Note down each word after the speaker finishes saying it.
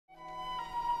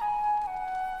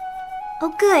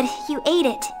Oh good, you ate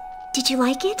it. Did you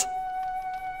like it?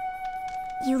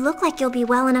 You look like you'll be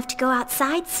well enough to go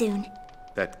outside soon.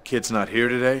 That kid's not here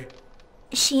today?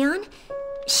 Shion?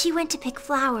 She went to pick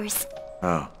flowers.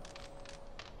 Oh.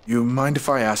 You mind if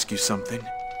I ask you something?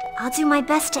 I'll do my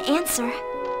best to answer.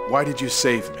 Why did you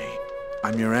save me?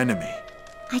 I'm your enemy.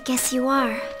 I guess you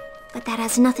are, but that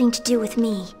has nothing to do with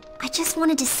me. I just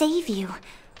wanted to save you.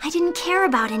 I didn't care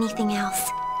about anything else.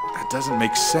 That doesn't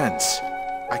make sense.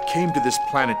 I came to this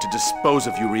planet to dispose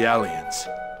of you Realians.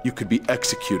 You could be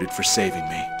executed for saving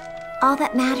me. All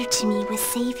that mattered to me was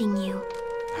saving you.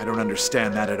 I don't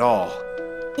understand that at all.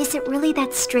 Is it really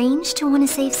that strange to want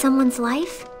to save someone's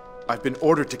life? I've been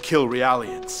ordered to kill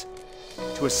Realians.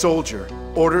 To a soldier,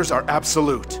 orders are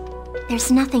absolute.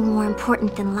 There's nothing more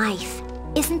important than life.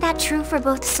 Isn't that true for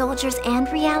both soldiers and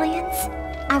Realians?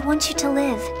 I want you to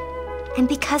live. And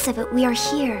because of it, we are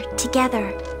here,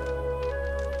 together.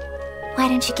 Why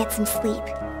don't you get some sleep?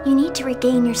 You need to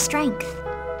regain your strength.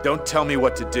 Don't tell me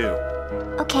what to do.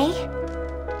 Okay.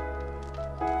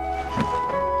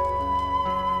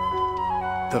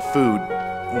 The food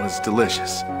was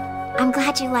delicious. I'm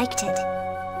glad you liked it.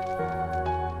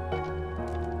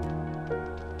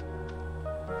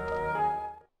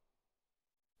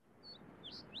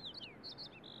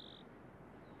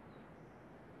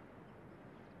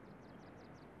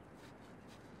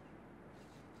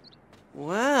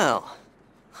 Well,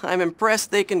 I'm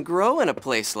impressed they can grow in a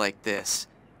place like this.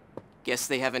 Guess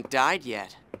they haven't died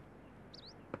yet.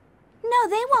 No,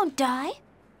 they won't die.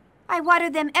 I water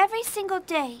them every single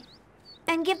day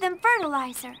and give them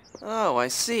fertilizer. Oh, I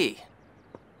see.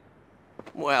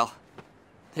 Well,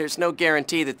 there's no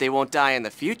guarantee that they won't die in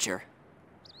the future.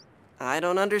 I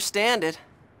don't understand it.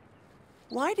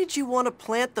 Why did you want to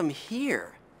plant them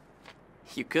here?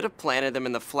 You could have planted them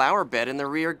in the flower bed in the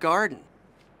rear garden.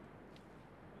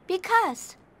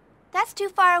 Because that's too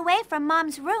far away from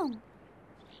Mom's room.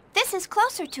 This is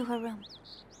closer to her room.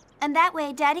 And that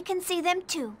way Daddy can see them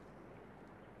too.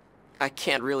 I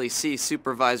can't really see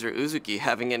Supervisor Uzuki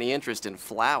having any interest in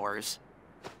flowers.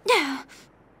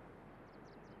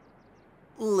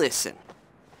 Listen,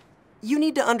 you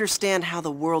need to understand how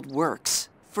the world works.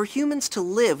 For humans to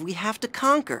live, we have to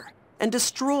conquer and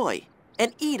destroy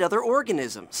and eat other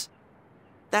organisms.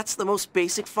 That's the most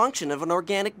basic function of an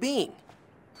organic being.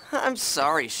 I'm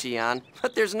sorry, Shion,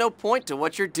 but there's no point to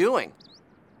what you're doing.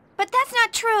 But that's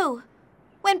not true.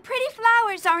 When pretty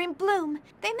flowers are in bloom,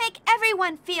 they make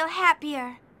everyone feel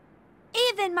happier.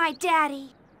 Even my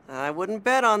daddy. I wouldn't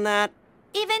bet on that.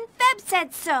 Even Feb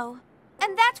said so.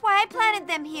 And that's why I planted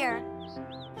them here.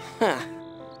 Huh.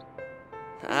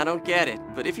 I don't get it,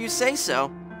 but if you say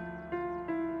so.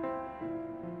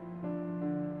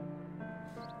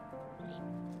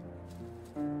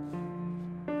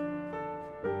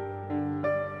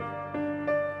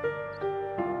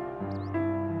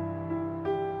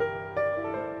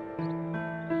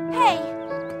 Hey,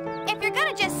 if you're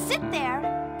gonna just sit there,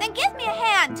 then give me a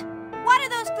hand. Water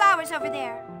those flowers over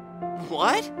there.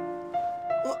 What?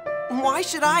 Why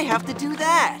should I have to do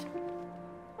that?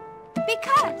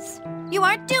 Because you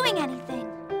aren't doing anything.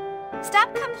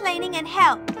 Stop complaining and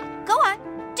help. Go on,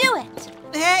 do it.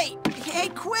 Hey,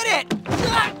 quit it!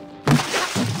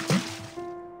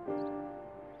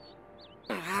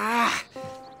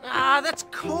 That's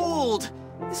cold.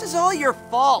 This is all your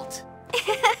fault.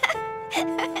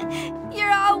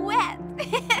 You're all wet.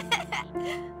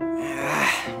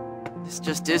 This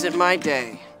just isn't my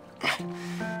day.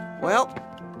 Well,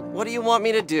 what do you want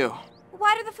me to do?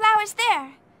 Water the flowers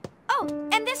there. Oh,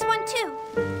 and this one too.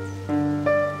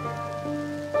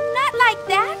 Not like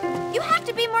that. You have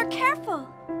to be more careful.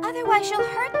 Otherwise you'll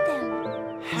hurt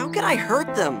them. How can I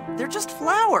hurt them? They're just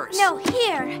flowers. No,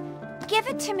 here. Give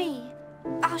it to me.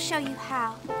 I'll show you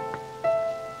how.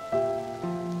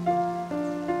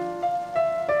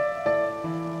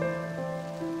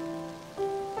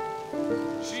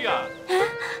 Shion!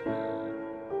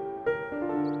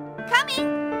 Coming!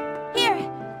 Here,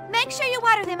 make sure you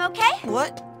water them, okay?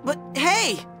 What? But,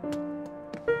 hey!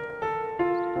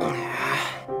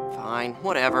 Fine,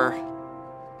 whatever.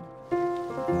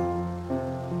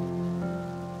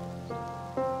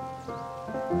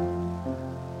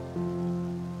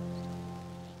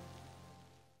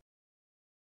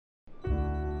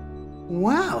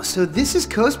 Wow, so this is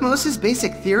KOS-MOS's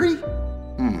basic theory?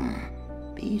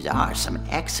 These are some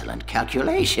excellent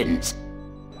calculations.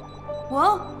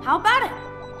 Well, how about it?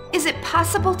 Is it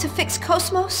possible to fix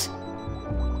KOS-MOS?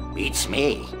 Beats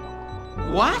me.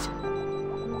 What?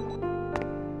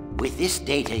 With this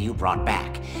data you brought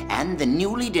back, and the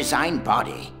newly designed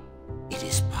body, it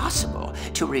is possible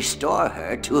to restore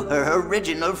her to her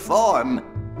original form.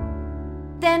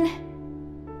 then...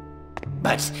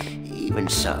 But even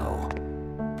so,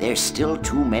 there's still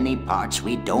too many parts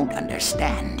we don't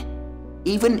understand.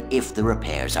 Even if the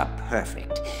repairs are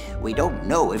perfect, we don't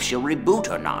know if she'll reboot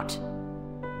or not.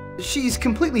 She's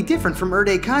completely different from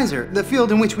Erde Kaiser, the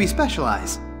field in which we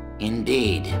specialize.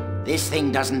 Indeed. This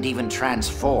thing doesn't even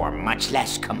transform, much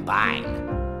less combine.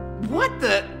 What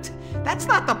the... That's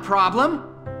not the problem.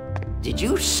 Did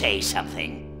you say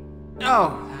something?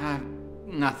 Oh,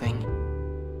 nothing.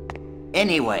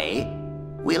 Anyway,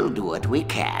 we'll do what we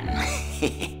can.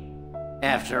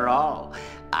 After all,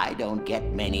 I don't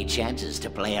get many chances to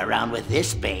play around with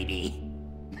this baby.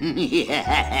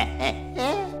 Yeah!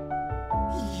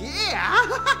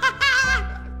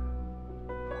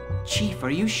 Chief, are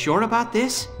you sure about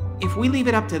this? If we leave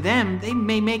it up to them, they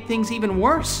may make things even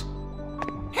worse.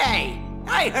 Hey,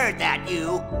 I heard that,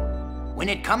 you. When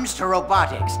it comes to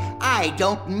robotics, I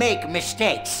don't make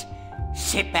mistakes.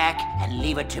 Sit back and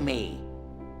leave it to me.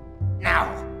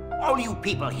 Now, all you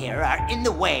people here are in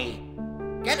the way.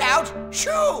 Get out!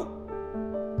 Shoo!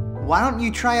 Why don't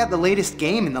you try out the latest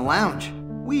game in the lounge?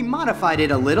 We modified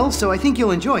it a little, so I think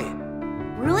you'll enjoy it.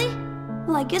 Really?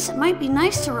 Well, I guess it might be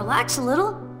nice to relax a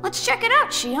little. Let's check it out,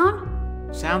 Shion.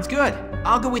 Sounds good.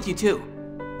 I'll go with you too.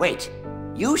 Wait,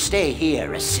 you stay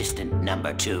here, assistant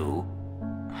number 2.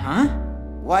 Huh?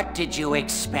 What did you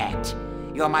expect?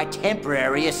 You're my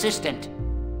temporary assistant.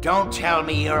 Don't tell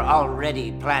me you're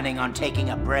already planning on taking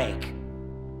a break.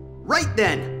 Right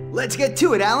then, let's get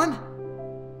to it, Alan.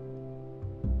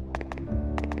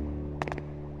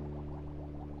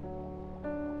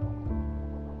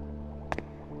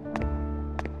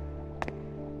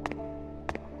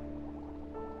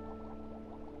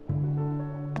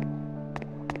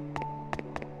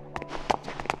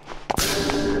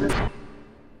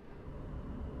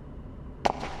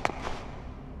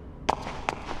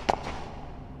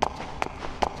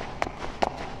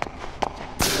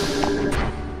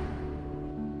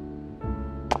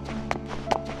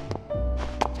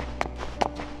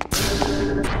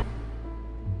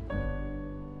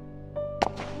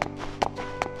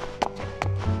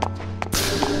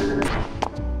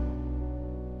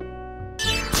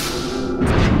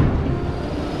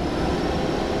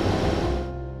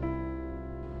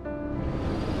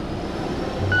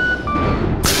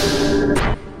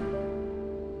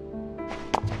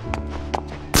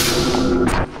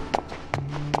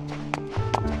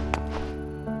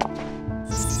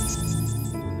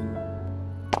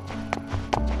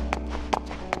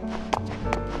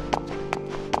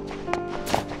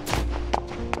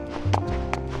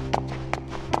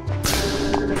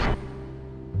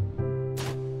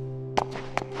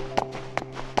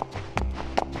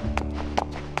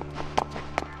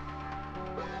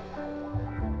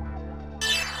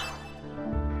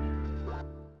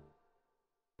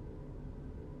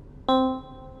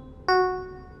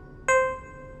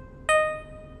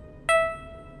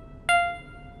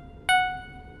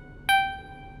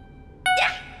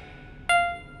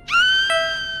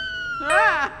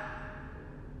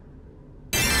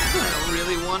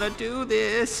 To do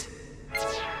this.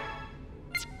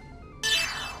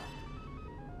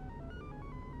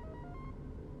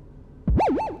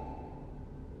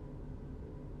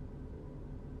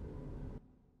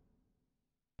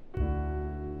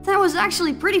 That was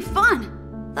actually pretty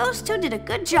fun. Those two did a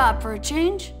good job for a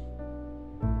change.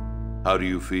 How do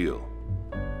you feel?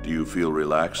 Do you feel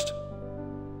relaxed?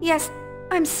 Yes,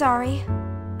 I'm sorry.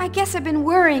 I guess I've been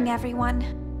worrying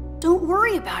everyone. Don't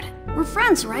worry about it. We're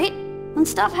friends, right? When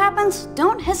stuff happens,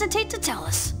 don't hesitate to tell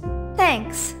us.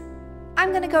 Thanks.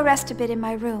 I'm gonna go rest a bit in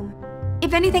my room.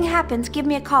 If anything happens, give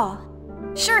me a call.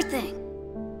 Sure thing.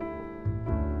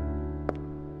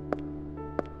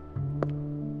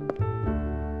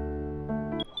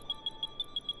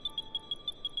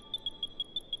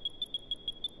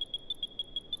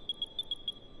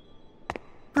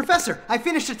 Professor, I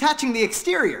finished attaching the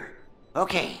exterior.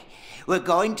 Okay, we're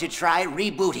going to try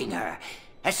rebooting her.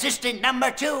 Assistant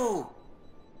number 2!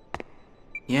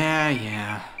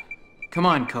 Yeah. Come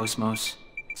on, KOS-MOS.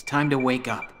 It's time to wake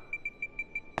up.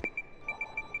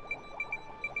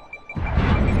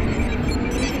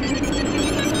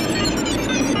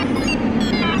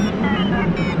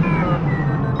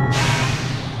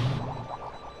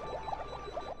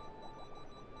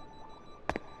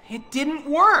 It didn't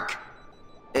work!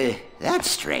 That's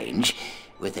strange.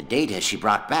 With the data she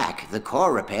brought back, the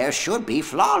core repair should be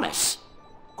flawless.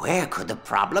 Where could the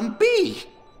problem be?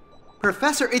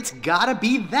 Professor, it's gotta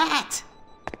be that!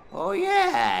 Oh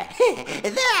yeah,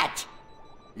 that!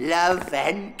 Love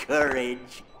and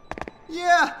courage.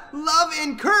 Yeah, love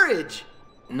and courage!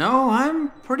 No, I'm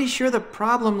pretty sure the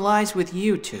problem lies with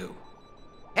you two.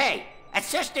 Hey,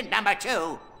 assistant number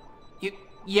 2.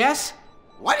 Yes?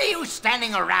 What are you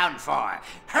standing around for?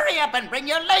 Hurry up and bring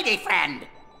your lady friend.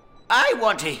 I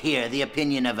want to hear the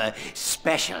opinion of a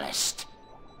specialist.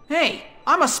 Hey,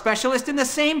 I'm a specialist in the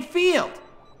same field.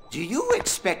 Do you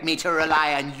expect me to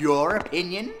rely on your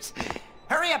opinions?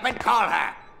 Hurry up and call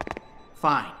her.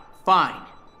 Fine, fine.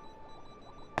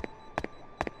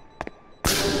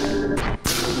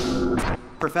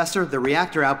 Professor, the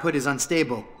reactor output is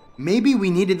unstable. Maybe we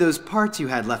needed those parts you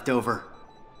had left over.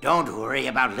 Don't worry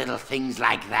about little things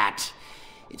like that.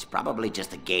 It's probably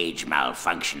just a gauge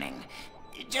malfunctioning.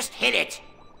 Just hit it.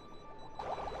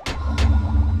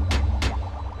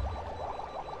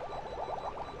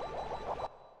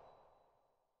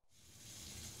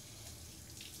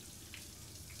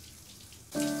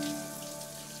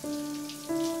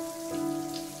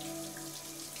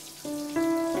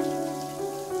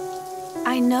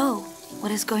 I know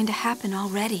what is going to happen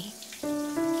already.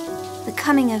 The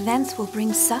coming events will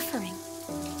bring suffering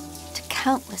to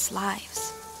countless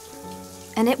lives,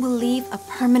 and it will leave a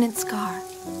permanent scar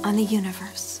on the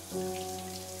universe.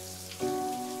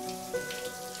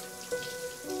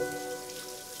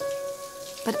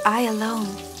 But I alone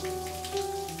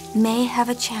may have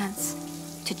a chance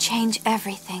to change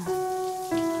everything.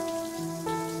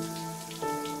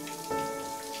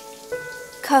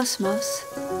 KOS-MOS,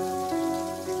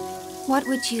 what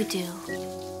would you do?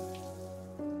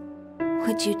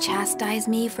 Would you chastise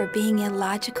me for being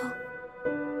illogical,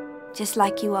 just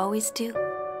like you always do?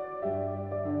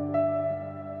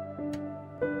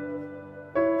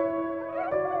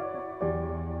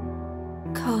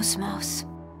 KOS-MOS,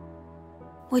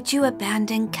 would you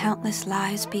abandon countless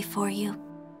lives before you,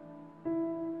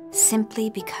 simply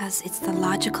because it's the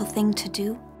logical thing to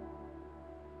do?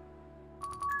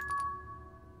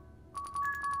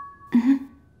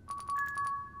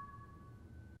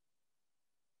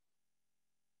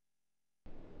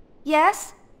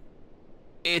 Yes?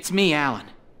 It's me, Alan.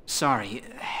 Sorry,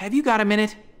 have you got a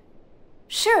minute?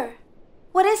 Sure.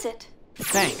 What is it?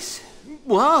 Thanks.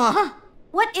 Whoa!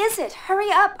 What is it? Hurry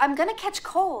up, I'm gonna catch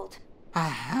cold.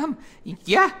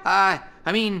 Yeah,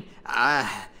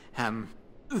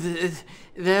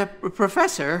 the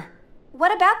professor...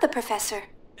 What about the professor?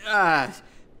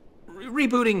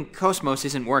 Rebooting KOS-MOS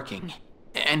isn't working,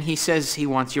 and he says he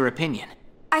wants your opinion.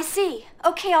 I see.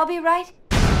 Okay, I'll be right.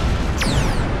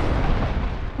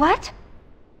 What?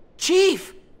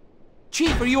 Chief!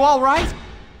 Chief, are you all right?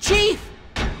 Chief!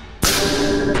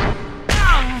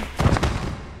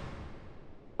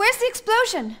 Where's the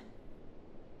explosion?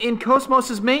 In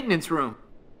KOS-MOS's maintenance room.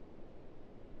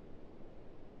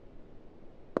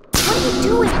 What are you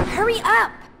doing? Hurry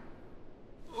up!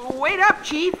 Wait up,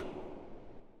 Chief!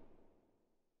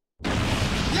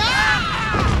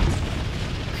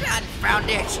 Confound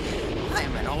it!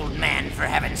 I'm an old man, for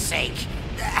heaven's sake.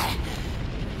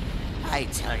 I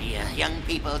tell you, young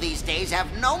people these days have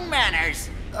no manners.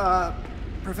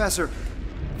 Professor,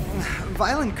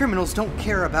 violent criminals don't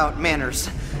care about manners.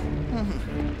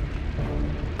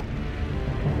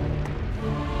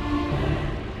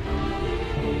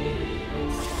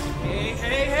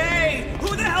 Hey!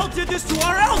 Who the hell did this to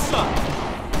our Elsa?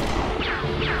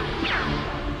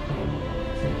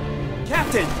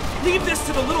 Captain, leave this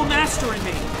to the little master and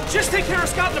me. Just take care of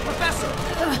Scott and the professor.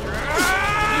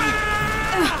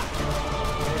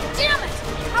 Damn it!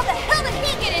 How the hell did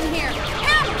he get in here?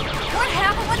 Hammer! What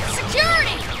happened with the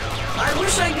security? I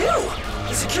wish I knew!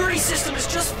 The security system is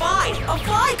just fine. A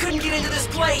fly couldn't get into this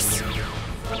place.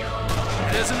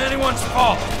 It isn't anyone's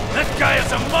fault. That guy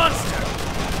is a monster.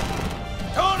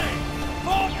 Tony,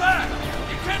 fall back!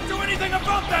 You can't do anything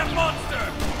about that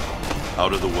monster!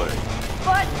 Out of the way.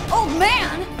 But, old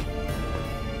man!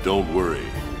 Don't worry.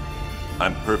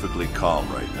 I'm perfectly calm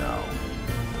right now.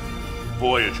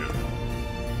 Voyager,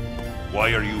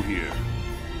 why are you here?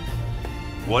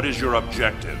 What is your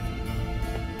objective?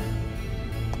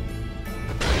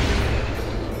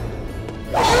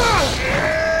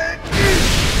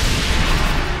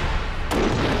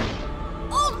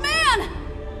 Old man!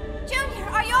 Junior,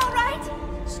 are you all right?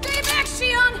 Stay back,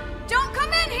 Shion! Don't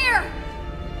come in here!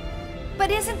 But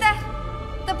isn't that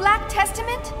the Black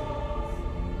Testament?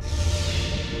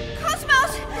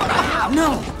 KOS-MOS!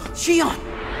 No! Shion!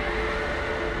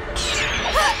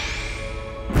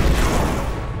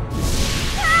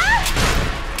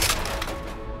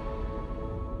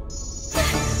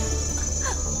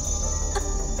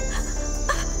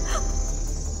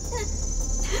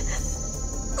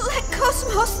 Let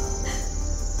KOS-MOS...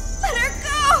 Let her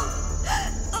go!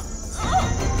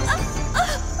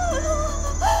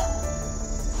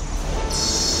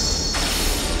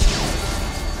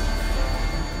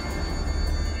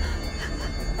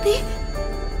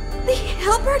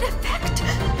 Albert effect?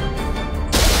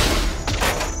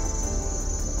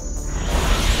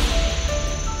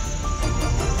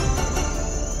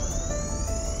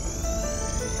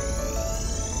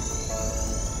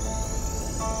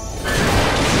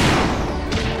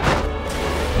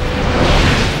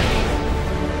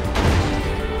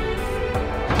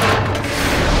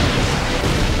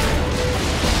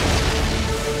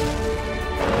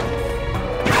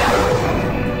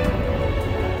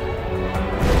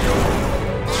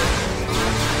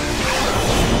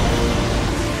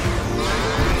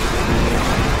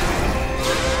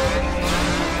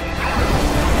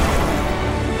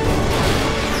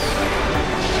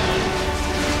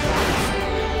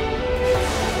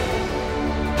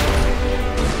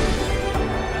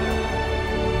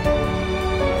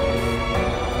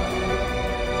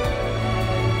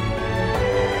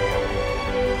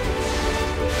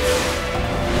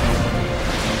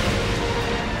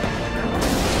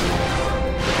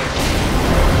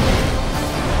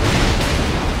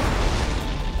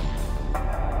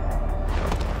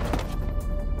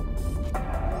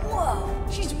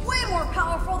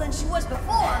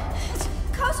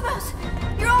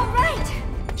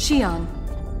 Shion,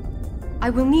 I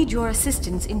will need your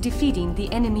assistance in defeating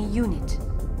the enemy unit.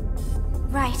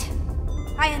 Right.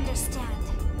 I understand.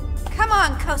 Come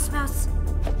on, KOS-MOS.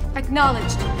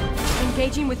 Acknowledged.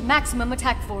 Engaging with maximum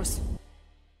attack force.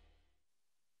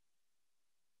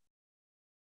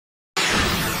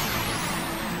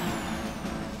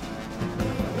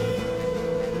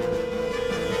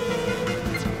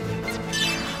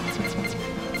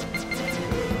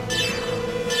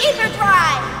 Ether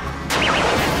Drive!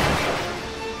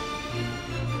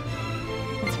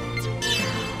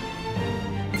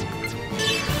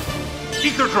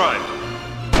 Ether Drive!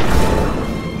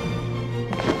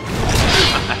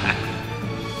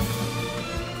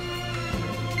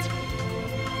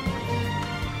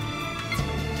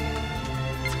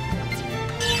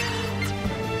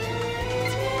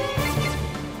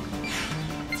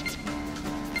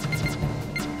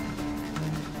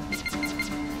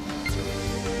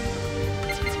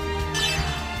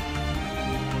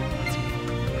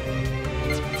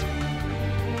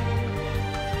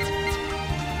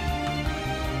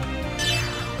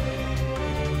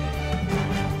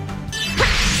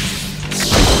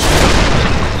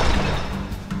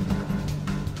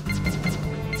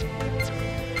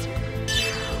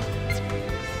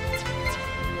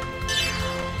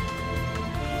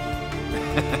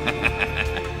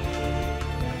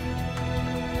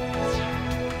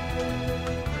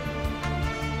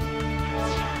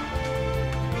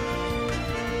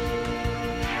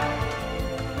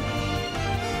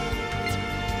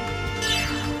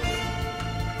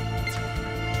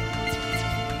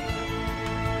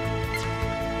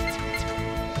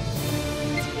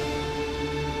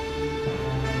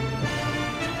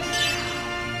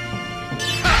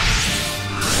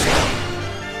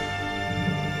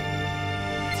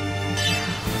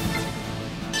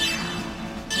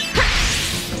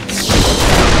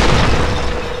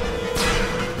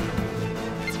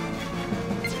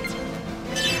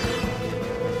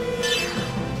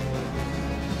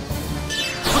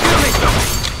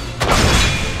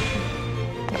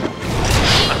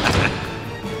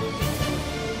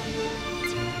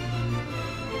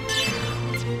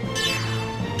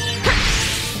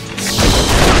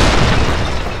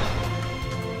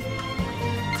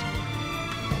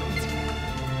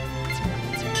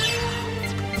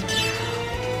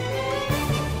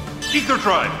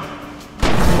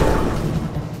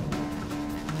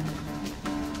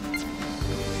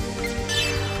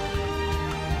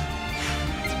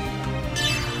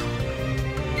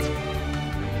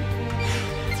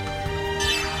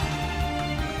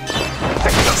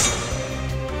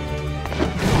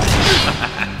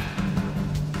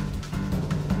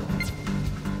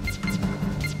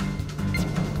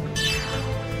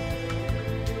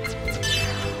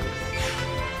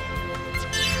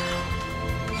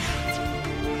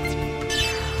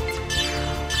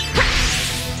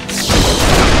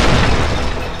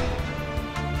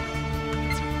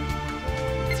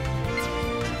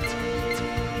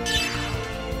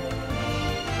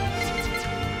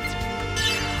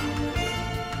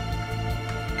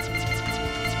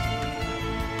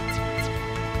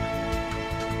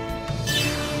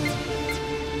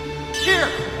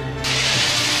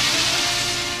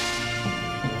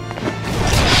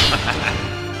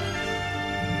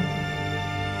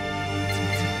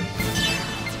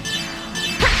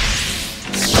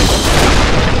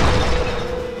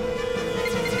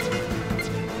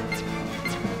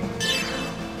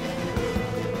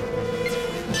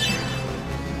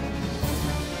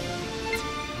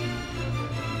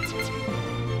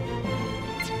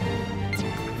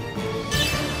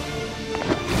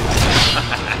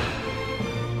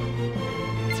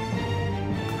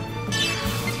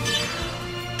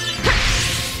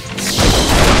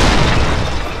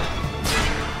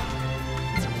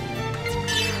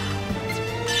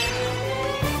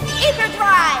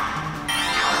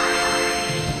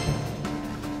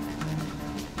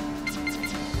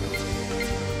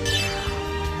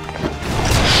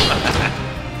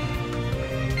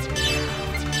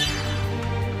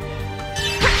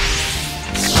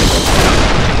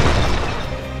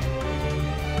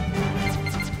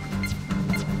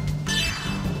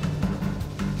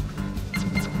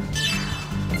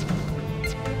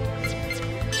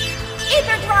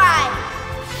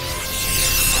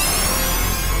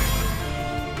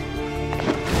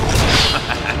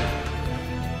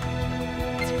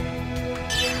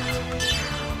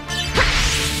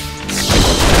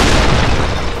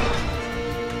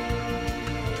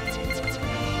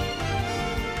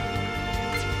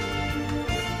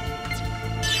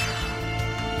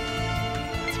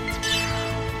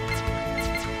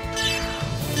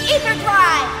 Ether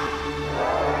drive!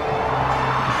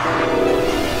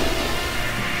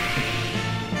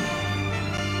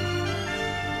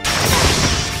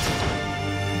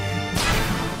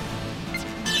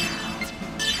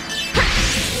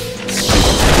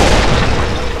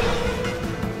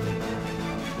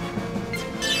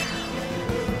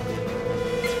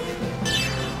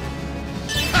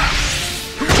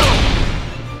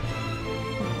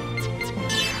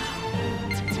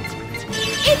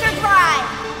 Ether drive!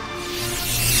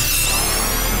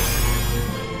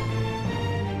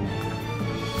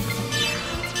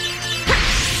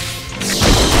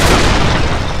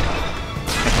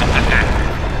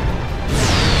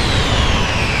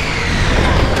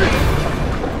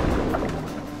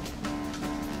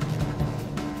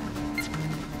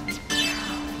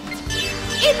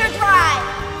 Ether drive!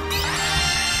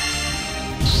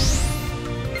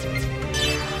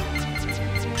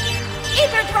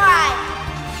 Ether drive!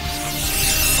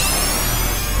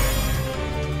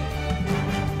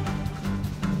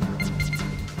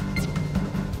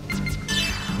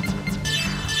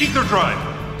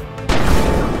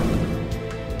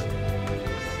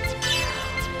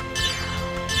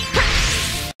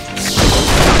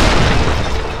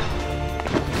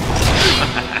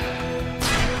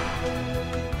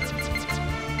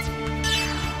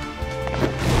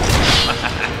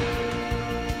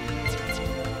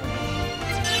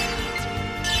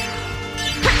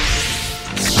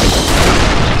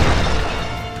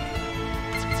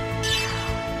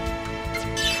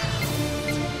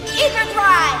 Ether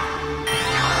drive!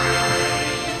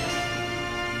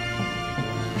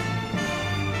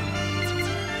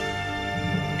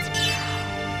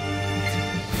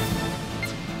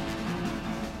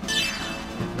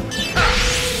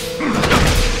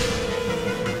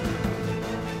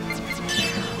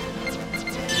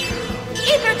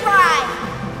 Ether drive!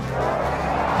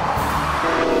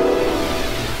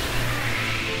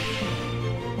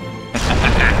 Ether drive!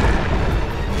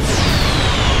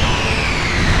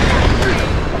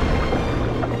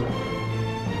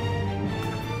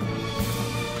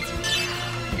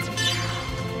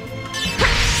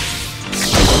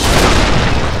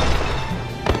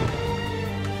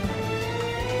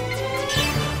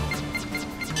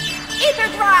 Ether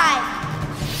drive!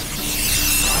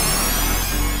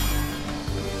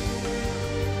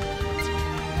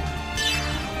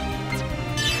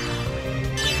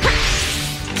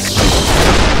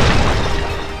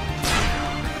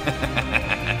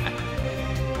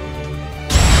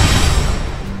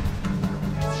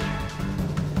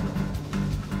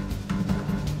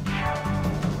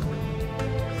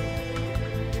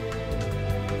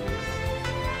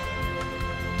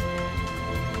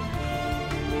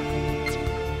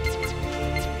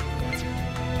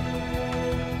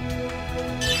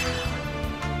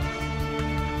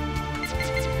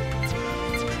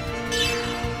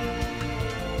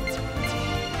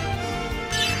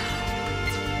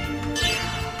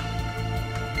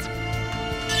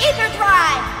 Ether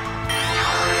drive!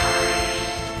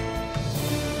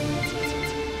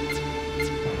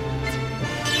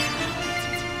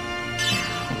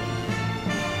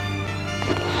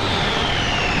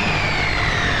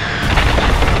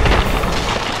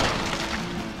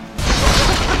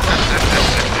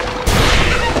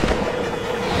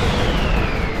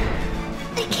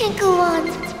 I can't go on.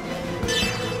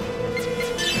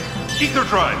 Ether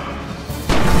drive!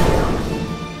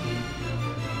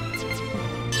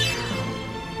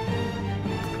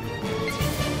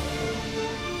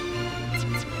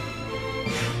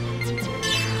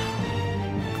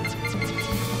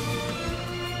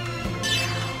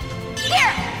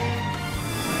 Here!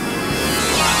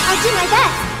 I'll do my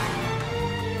best.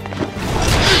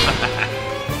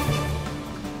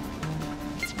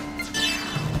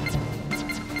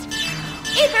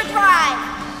 Ether drive!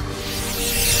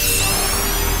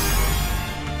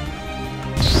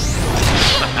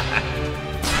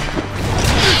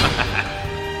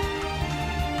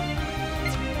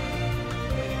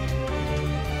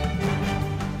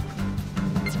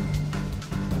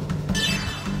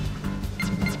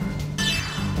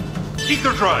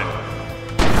 Ether drive!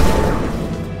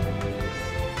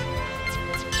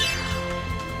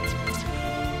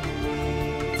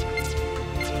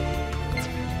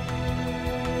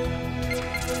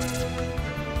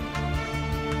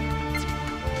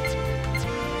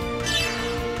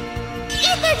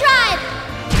 Ether drive!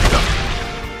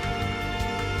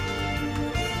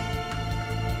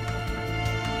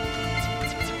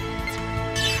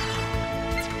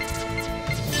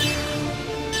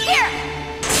 Here!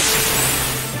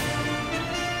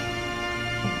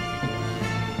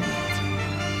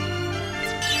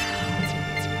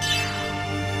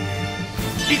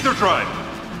 Ether drive!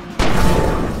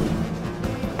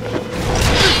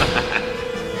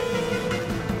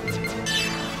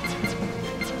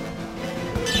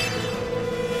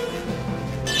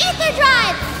 Ether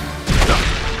drive!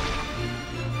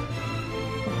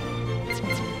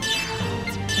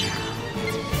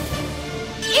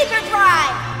 Ether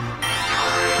drive!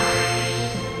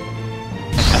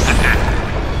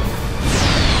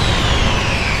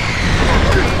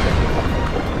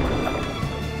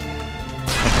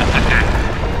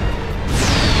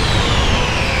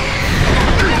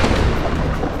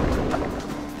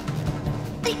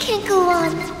 I can't go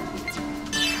on.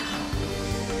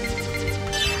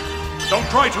 Don't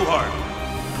try too hard!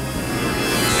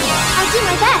 I'll do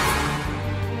my best.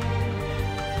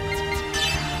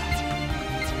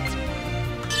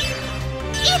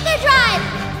 Ether drive!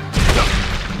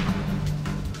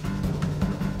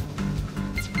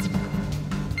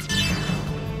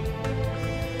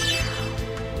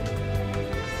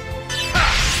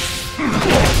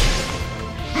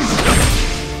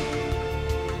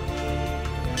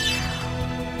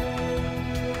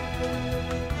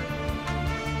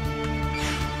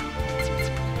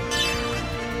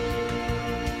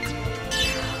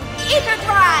 Ether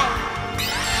drive!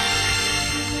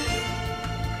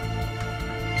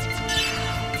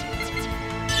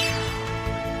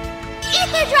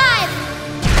 Ether drive!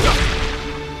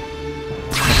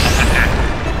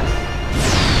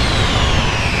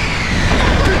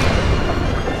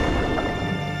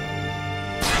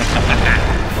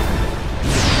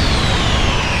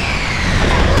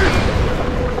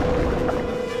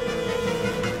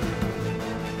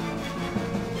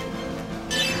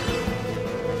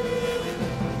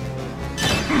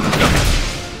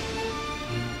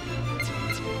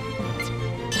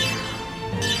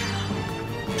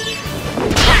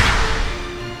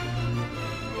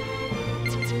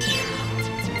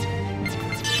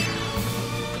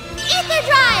 Ether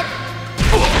drive!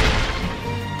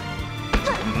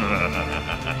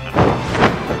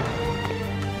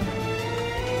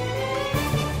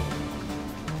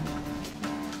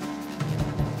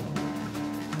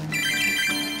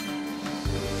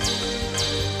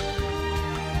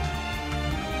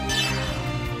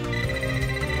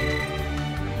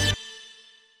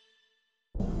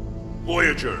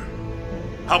 Voyager,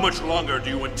 how much longer do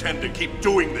you intend to keep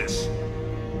doing this?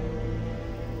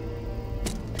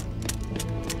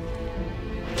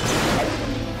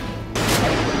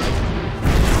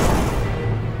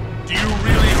 Do you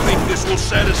really think this will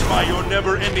satisfy your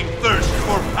never-ending thirst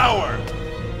for power?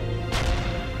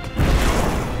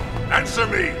 Answer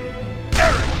me,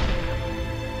 Eric!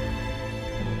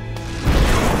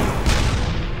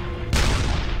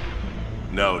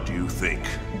 Now, do you think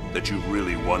that you've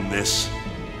really won this?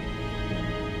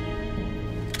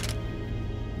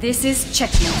 This is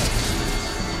checkmate.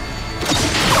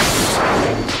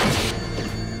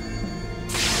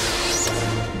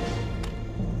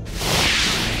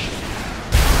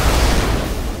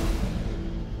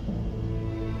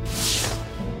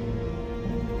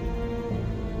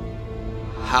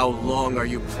 How long are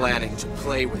you planning to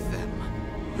play with them?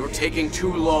 You're taking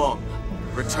too long.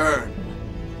 Return.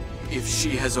 If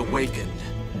she has awakened,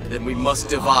 then we must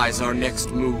devise our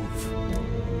next move.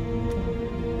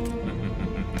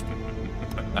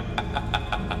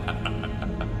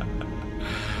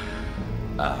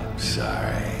 I'm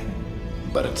sorry,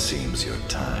 but it seems your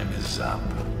time is up.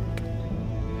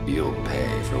 You'll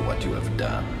pay for what you have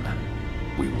done.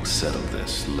 We will settle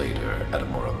this later at a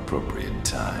more appropriate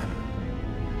time.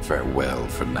 Farewell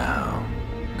for now.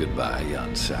 Goodbye,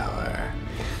 Xenosaga.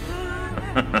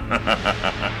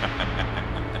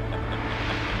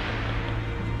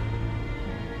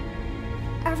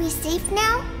 Are we safe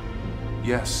now?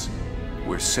 Yes,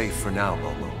 we're safe for now,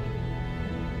 Momo.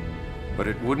 But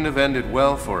it wouldn't have ended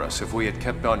well for us if we had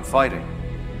kept on fighting.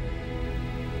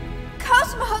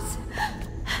 KOS-MOS!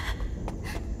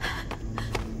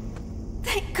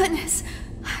 Thank goodness.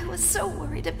 I was so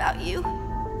worried about you.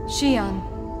 Shion,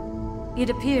 it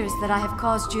appears that I have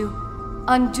caused you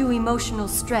undue emotional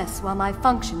stress while my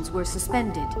functions were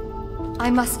suspended. I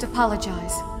must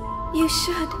apologize. You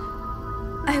should.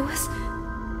 I was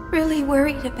really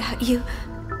worried about you.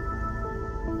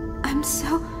 I'm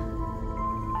so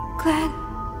glad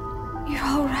you're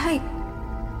all right,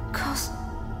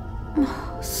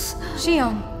 KOS-MOS.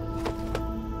 Shion.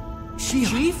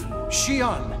 Chief?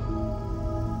 Shion.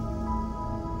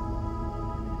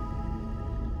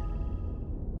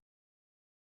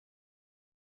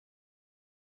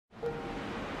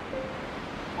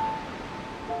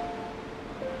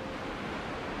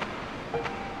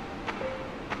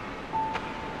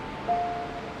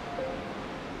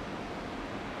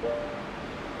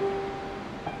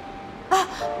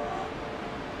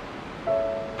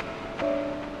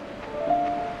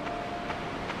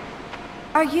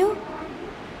 Are you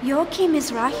Yoki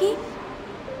Mizrahi?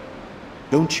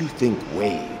 Don't you think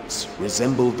waves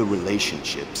resemble the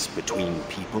relationships between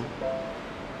people?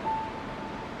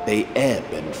 They ebb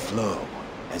and flow,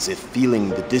 as if feeling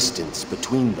the distance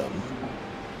between them,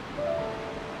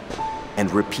 and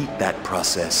repeat that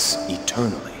process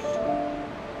eternally.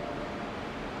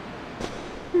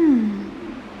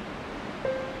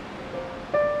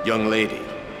 Young lady,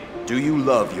 do you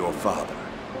love your father?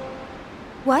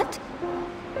 What?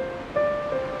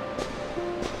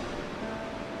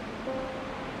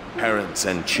 Parents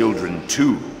and children,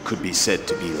 too, could be said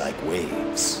to be like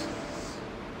waves.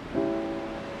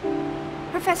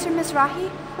 Professor Mizrahi,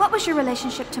 what was your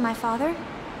relationship to my father?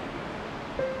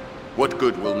 What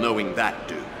good will knowing that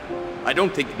do? I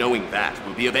don't think knowing that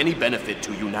will be of any benefit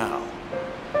to you now.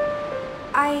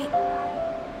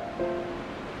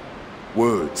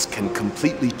 Words can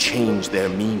completely change their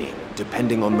meaning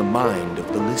depending on the mind of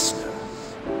the listener.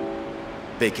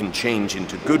 They can change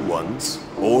into good ones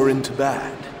or into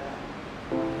bad.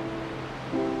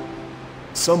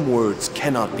 Some words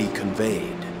cannot be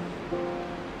conveyed.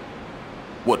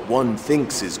 What one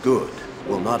thinks is good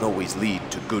will not always lead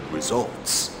to good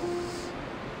results.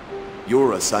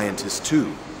 You're a scientist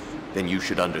too, then you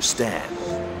should understand.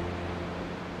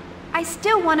 I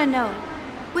still want to know.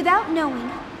 Without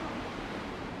knowing,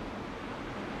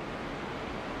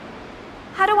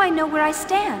 how do I know where I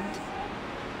stand?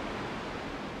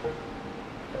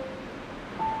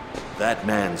 That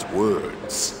man's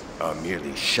words are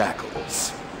merely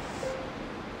shackles.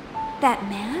 That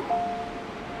man?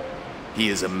 He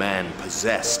is a man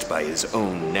possessed by his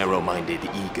own narrow-minded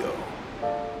ego.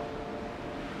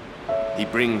 He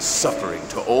brings suffering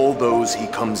to all those he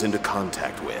comes into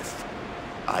contact with.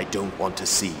 I don't want to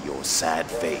see your sad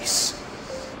face.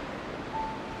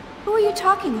 Who are you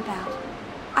talking about?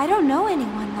 I don't know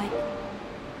anyone like...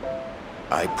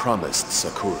 I promised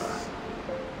Sakura.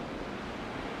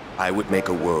 I would make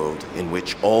a world in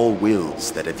which all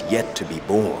wills that have yet to be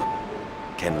born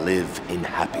can live in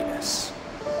happiness.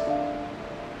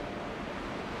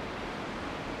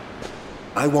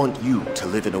 I want you to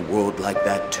live in a world like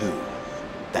that too.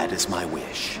 That is my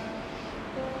wish.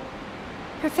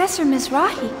 Professor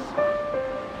Mizrahi.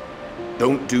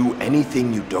 Don't do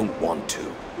anything you don't want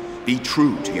to. Be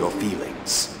true to your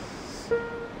feelings.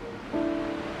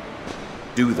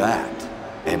 Do that,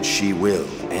 and she will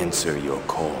answer your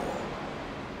call.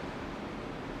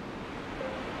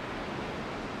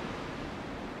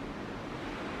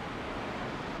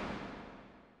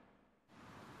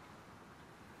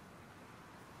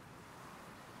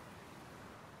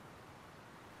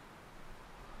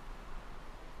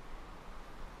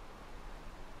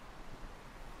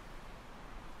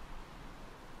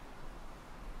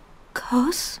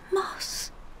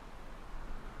 KOS-MOS.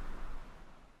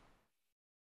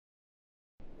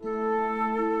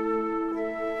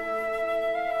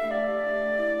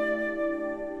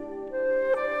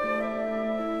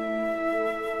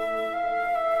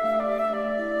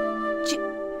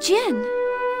 Jin,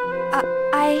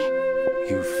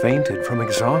 You fainted from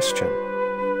exhaustion.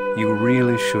 You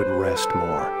really should rest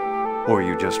more. Or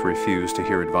you just refuse to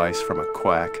hear advice from a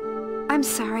quack. I'm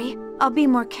sorry. I'll be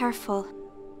more careful.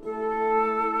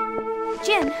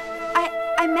 Jin,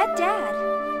 I met Dad.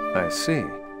 I see.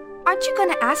 Aren't you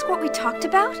going to ask what we talked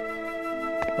about?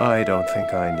 I don't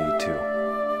think I need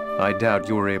to. I doubt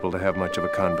you were able to have much of a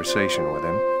conversation with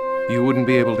him. You wouldn't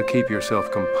be able to keep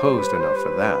yourself composed enough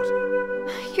for that.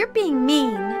 You're being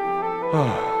mean.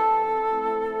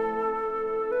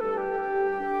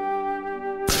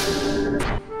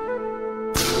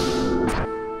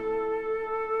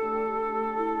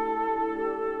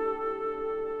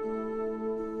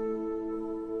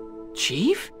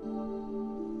 Chief?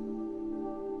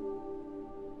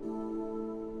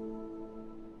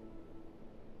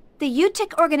 The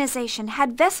UTIC organization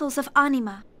had vessels of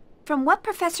anima. From what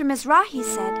Professor Mizrahi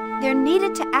said, they're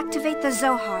needed to activate the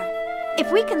Zohar.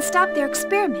 If we can stop their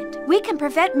experiment, we can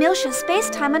prevent Milsha's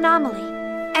space-time anomaly.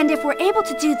 And if we're able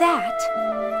to do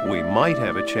that... we might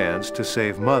have a chance to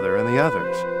save Mother and the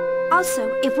others. Also,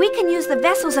 if we can use the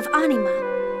vessels of anima,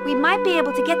 we might be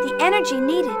able to get the energy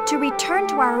needed to return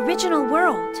to our original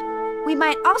world. We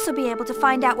might also be able to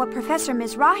find out what Professor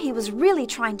Mizrahi was really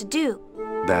trying to do.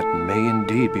 That may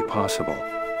indeed be possible,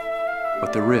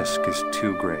 but the risk is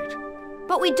too great.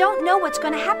 But we don't know what's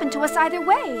going to happen to us either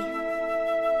way.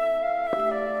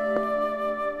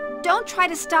 Don't try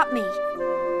to stop me.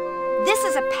 This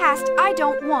is a past I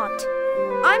don't want.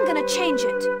 I'm going to change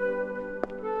it.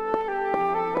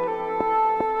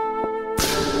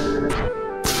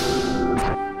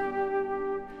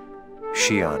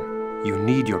 Shion, you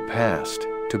need your past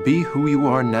to be who you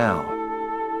are now.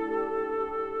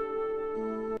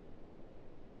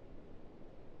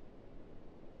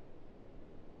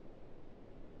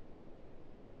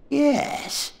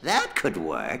 Yes, that could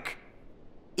work.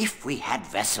 If we had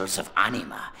vessels of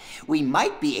anima, we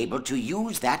might be able to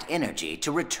use that energy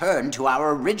to return to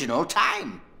our original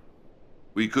time.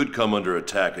 We could come under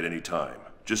attack at any time.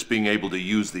 Just being able to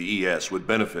use the E.S. would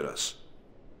benefit us.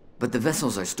 But the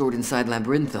vessels are stored inside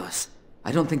Labyrinthos.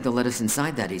 I don't think they'll let us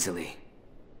inside that easily.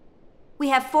 We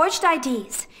have forged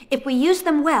IDs. If we use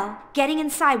them well, getting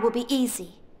inside will be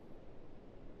easy.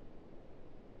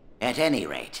 At any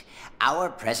rate, our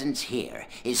presence here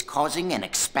is causing an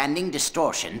expanding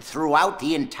distortion throughout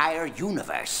the entire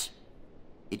universe.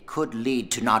 It could lead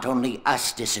to not only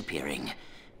us disappearing,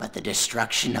 but the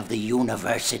destruction of the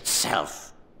universe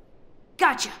itself.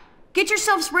 Gotcha. Get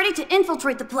yourselves ready to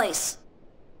infiltrate the place.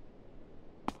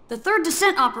 The third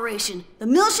descent operation. The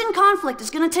Miltian conflict is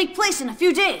gonna take place in a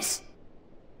few days.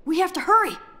 We have to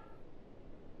hurry.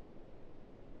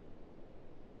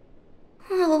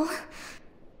 Oh.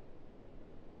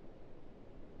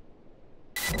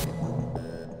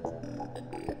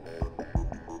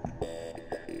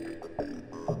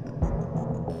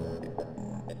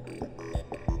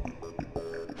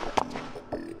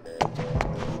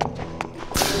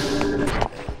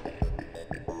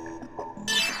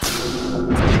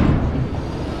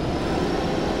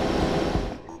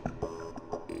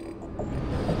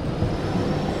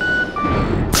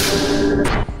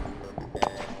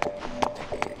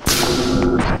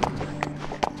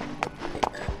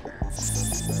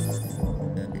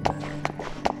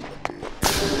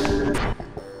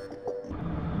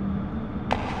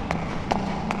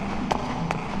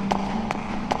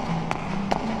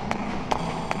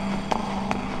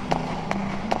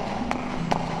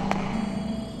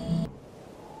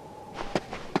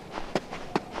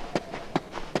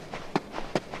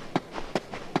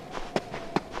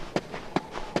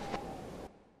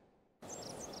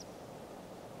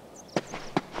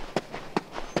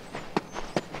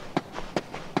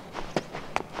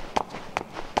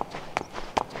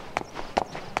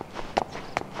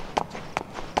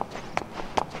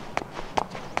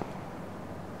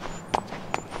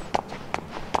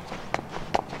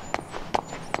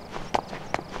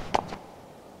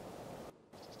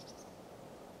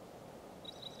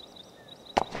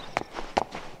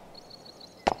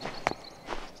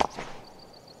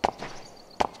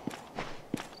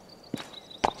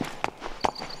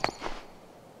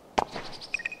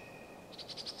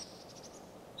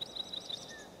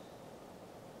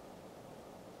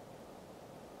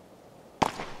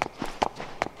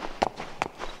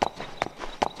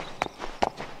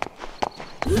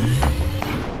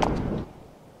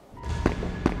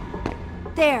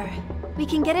 There. We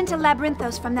can get into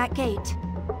Labyrinthos from that gate.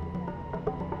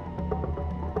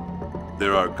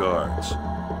 There are guards.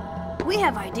 We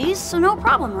have IDs, so no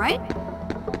problem, right?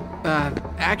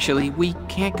 Actually, we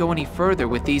can't go any further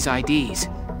with these IDs.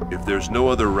 If there's no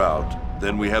other route,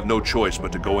 then we have no choice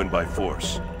but to go in by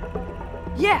force.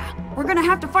 Yeah, we're gonna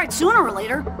have to fight sooner or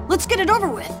later. Let's get it over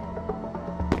with.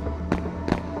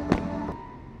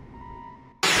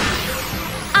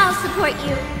 I'll support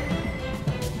you.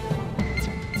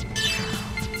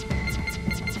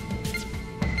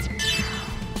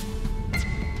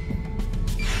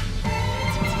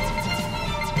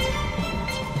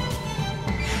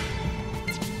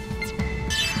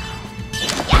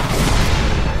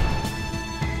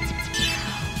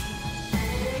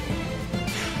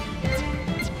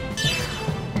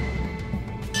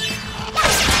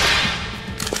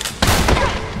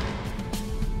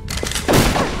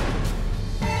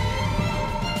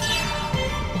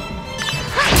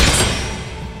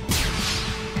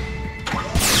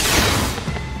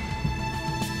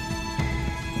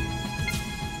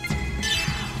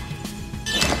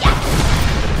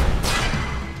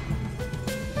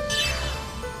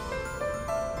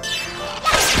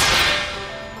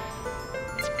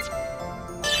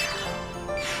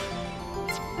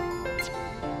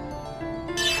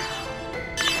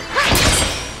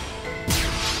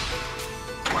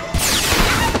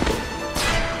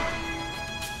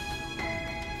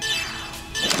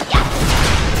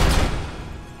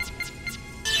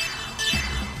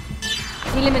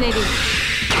 Eliminating.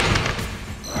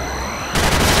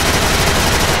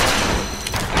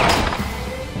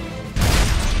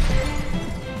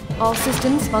 All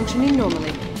systems functioning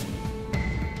normally.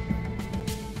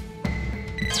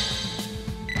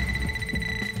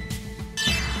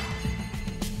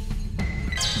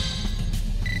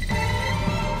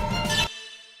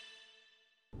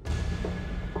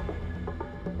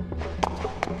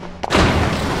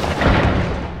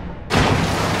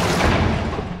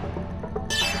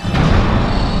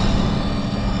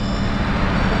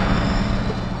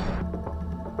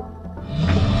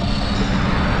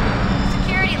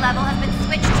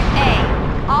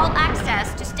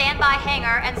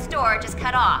 hangar and storage is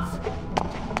cut off.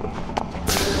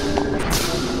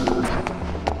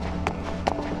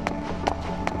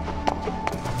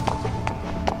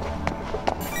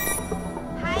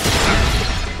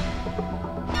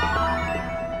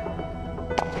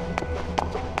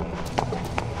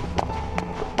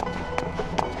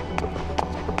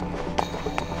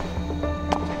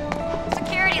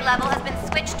 Security level has been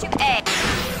switched to A.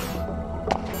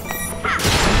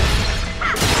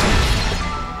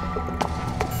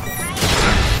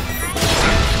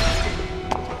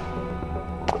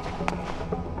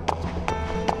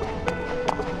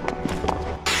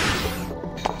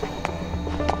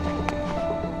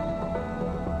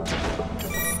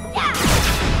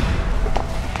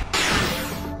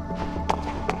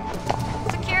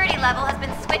 Level has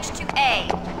been switched to A.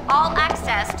 All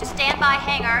access to standby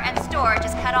hangar and storage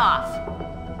is cut off.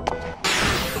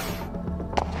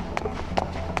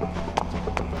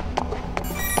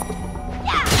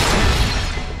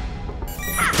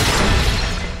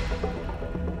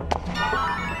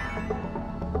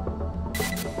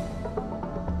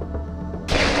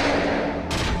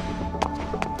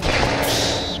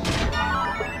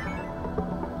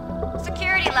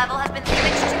 Security level has been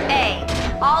switched to A.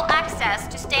 All access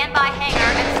to standby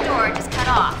hangar and storage is cut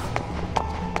off.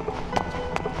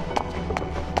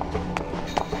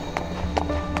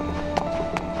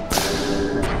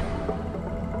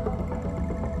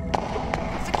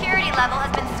 Security level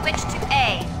has been switched to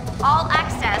A. All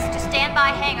access to standby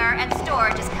hangar and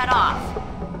storage is cut off.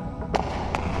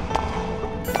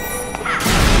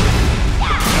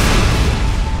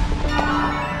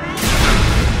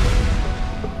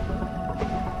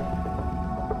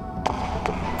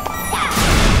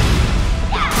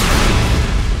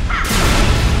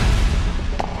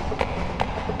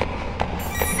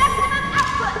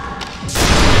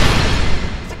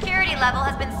 Level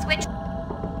has been switched.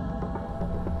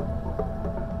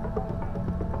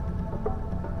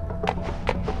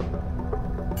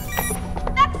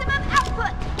 Maximum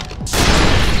output.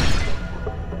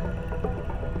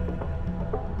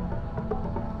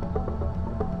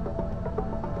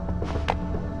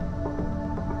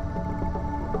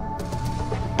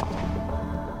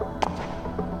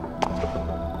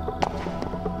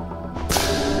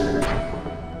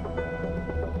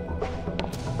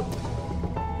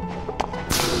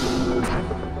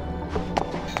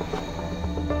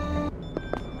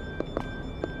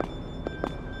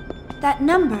 That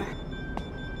number.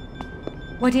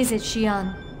 What is it,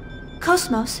 Shion?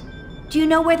 KOS-MOS, do you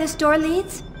know where this door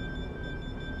leads?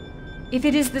 If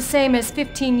it is the same as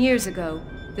 15 years ago,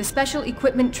 the Special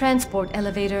Equipment Transport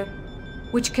Elevator,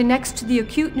 which connects to the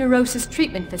Acute Neurosis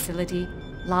Treatment Facility,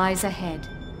 lies ahead.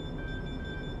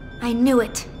 I knew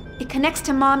it. It connects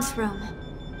to Mom's room.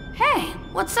 Hey,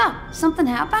 what's up? Something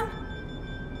happened?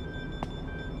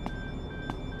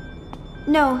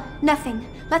 No, nothing.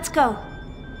 Let's go.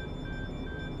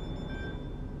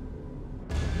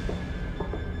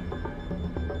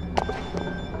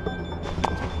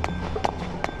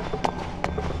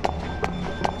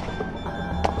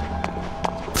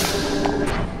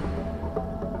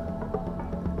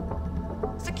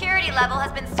 Security level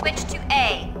has been switched to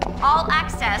A. All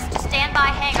access to standby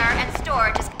hangar and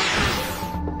storage is...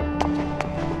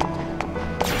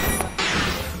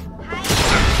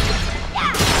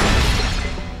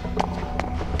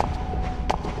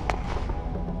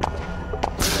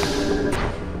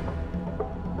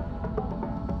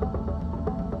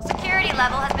 Security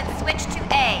level has been switched to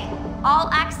A. All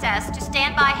access to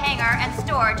standby hangar and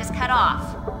storage is cut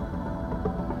off.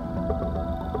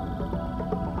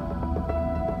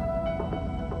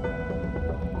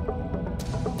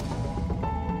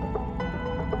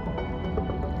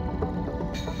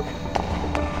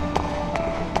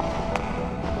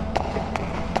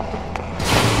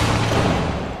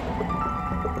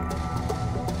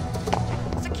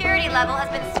 Security level has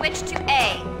been switched to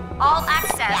A. All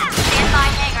access to standby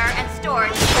hangar and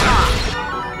storage is cut off.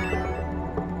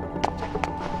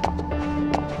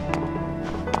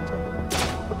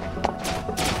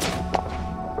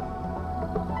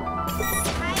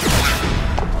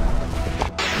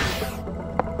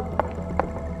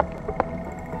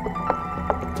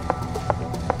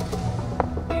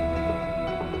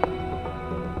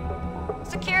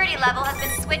 Security level has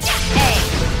been switched to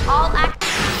A. All access...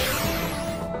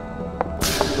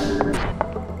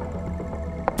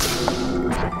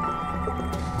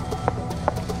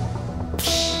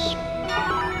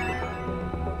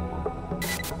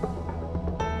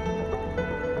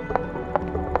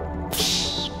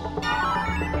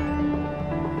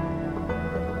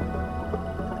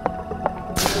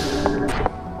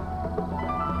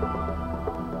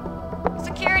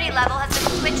 level has been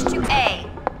switched to A.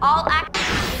 All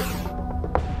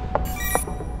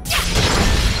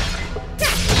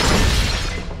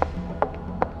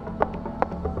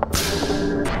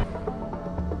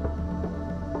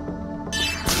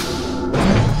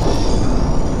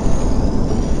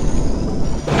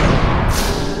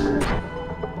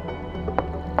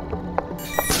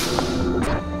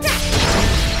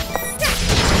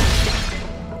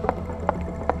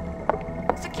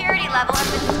level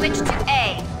has been switched to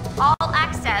A. All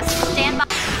access, stand by.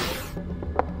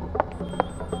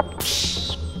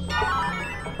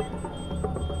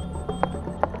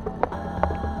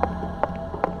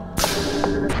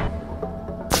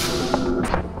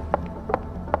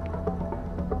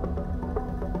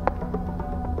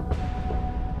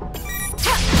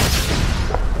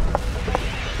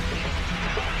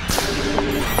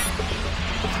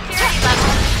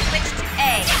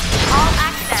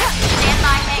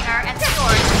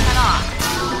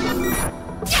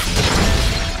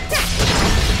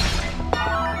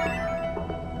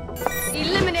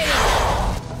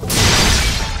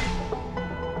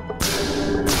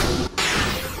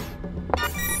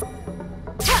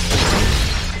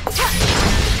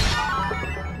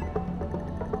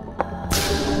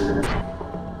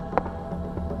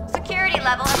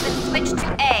 Level has been switched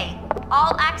to A.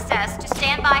 All access to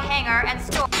standby hangar and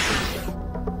store.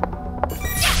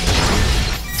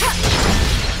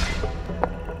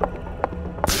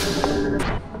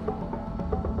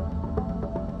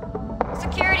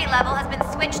 Security level has been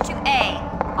switched to A.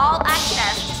 All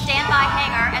access to standby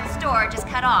hangar and storage is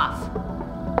cut off.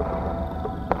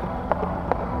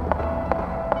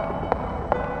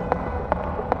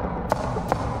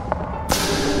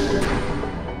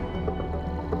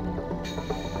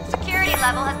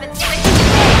 Level has been switched to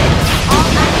A. All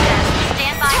access to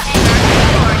standby hangar and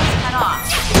storage is cut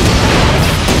off.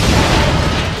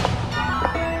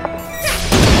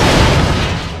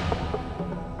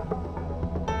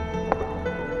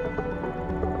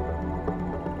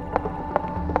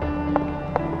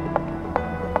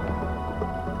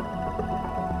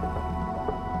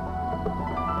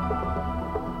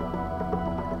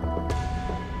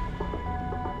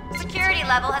 Security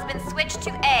level has been switched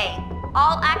to A.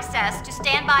 All access to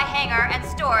standby hangar and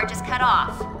storage is cut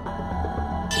off.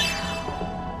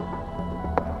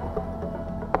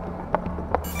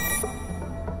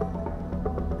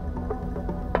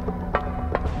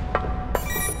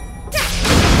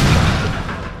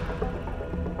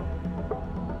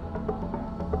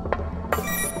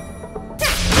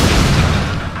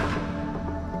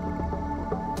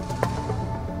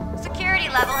 Security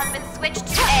level has been switched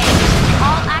to A.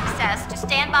 All access to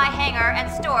standby hangar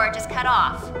and storage is cut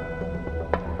off.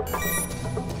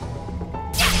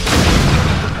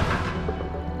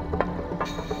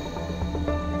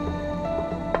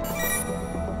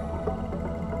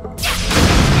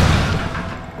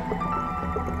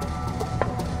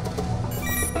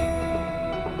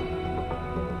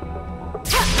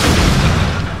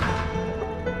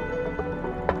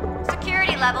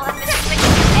 Security level has been switched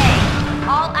to A.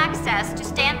 All access to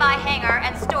standby hangar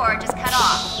and storage is cut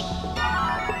off.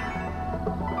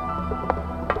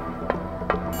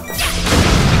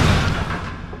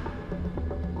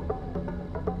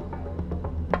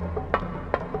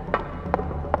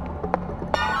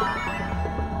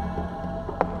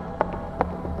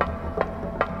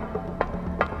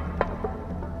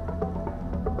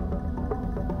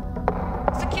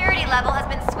 Security level has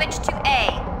been switched to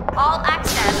A. All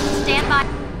access to standby.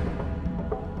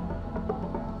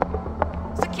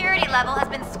 Security level has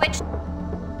been switched.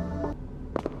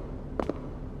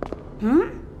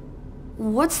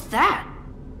 What's that?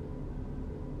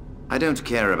 I don't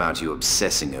care about you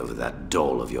obsessing over that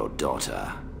doll of your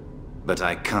daughter, but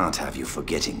I can't have you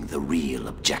forgetting the real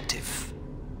objective.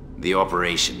 The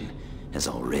operation has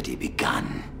already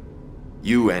begun.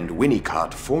 You and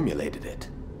Winnicott formulated it.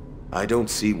 I don't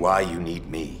see why you need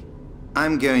me.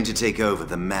 I'm going to take over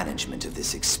the management of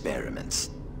this experiment.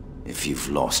 If you've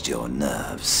lost your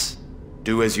nerves.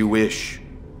 Do as you wish.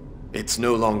 It's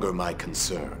no longer my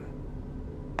concern.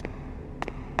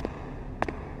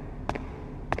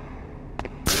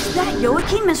 Is that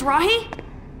Joachim Mizrahi?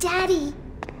 Daddy!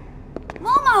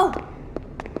 Momo!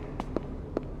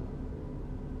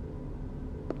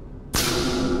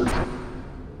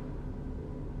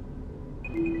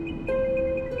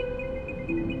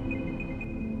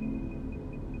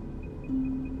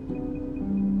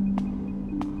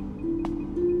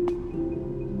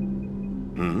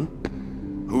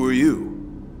 Who are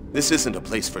you? This isn't a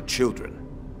place for children.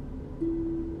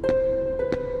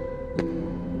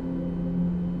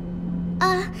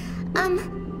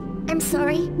 I'm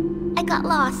sorry. I got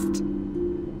lost.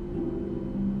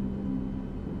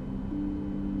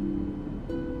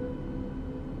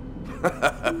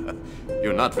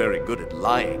 You're not very good at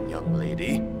lying, young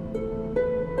lady.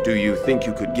 Do you think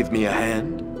you could give me a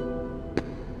hand?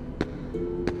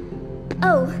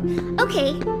 Oh,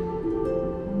 okay.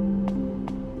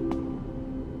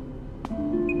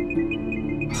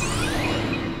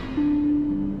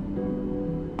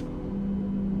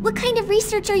 What kind of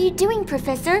research are you doing,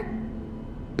 Professor?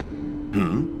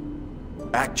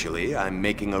 Actually, I'm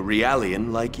making a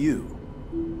Realian like you.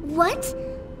 What?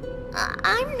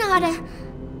 I'm not a...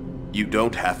 You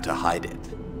don't have to hide it.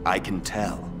 I can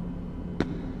tell.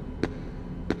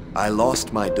 I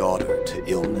lost my daughter to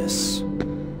illness.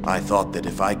 I thought that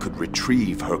if I could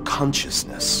retrieve her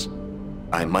consciousness,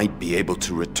 I might be able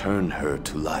to return her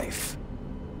to life.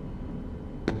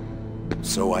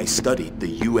 So I studied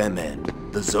the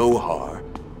UMN, the Zohar,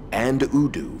 and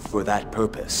Udu for that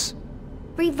purpose.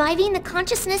 Reviving the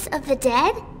consciousness of the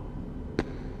dead?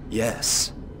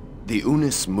 Yes. The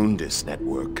Unus Mundus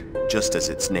network, just as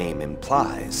its name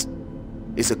implies,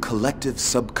 is a collective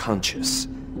subconscious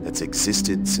that's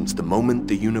existed since the moment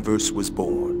the universe was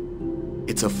born.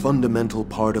 It's a fundamental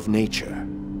part of nature.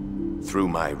 Through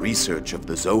my research of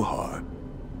the Zohar,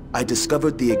 I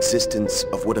discovered the existence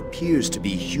of what appears to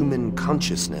be human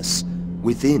consciousness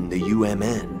within the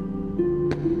UMN.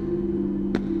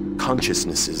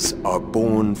 Consciousnesses are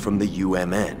born from the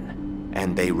UMN,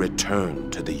 and they return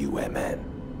to the UMN.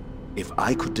 If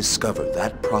I could discover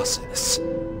that process,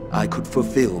 I could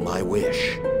fulfill my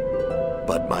wish.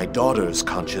 But my daughter's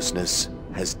consciousness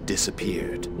has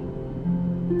disappeared.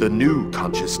 The new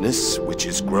consciousness, which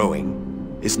is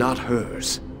growing, is not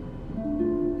hers.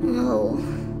 No.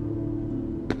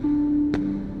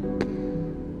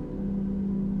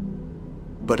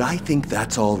 But I think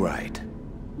that's all right.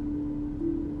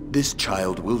 This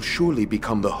child will surely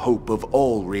become the hope of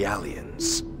all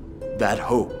Realians. That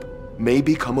hope may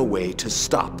become a way to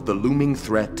stop the looming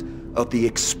threat of the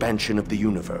expansion of the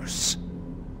universe.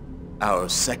 Our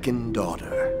second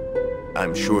daughter.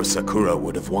 I'm sure Sakura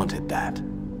would have wanted that.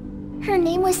 Her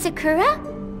name was Sakura?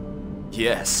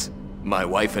 Yes. My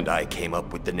wife and I came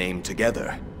up with the name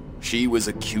together. She was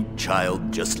a cute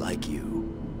child just like you.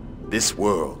 This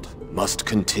world must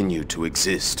continue to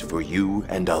exist for you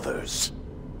and others.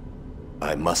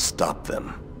 I must stop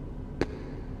them.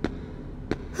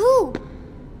 Who?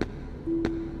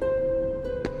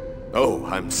 Oh,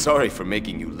 I'm sorry for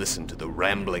making you listen to the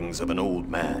ramblings of an old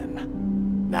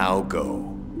man. Now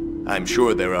go. I'm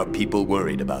sure there are people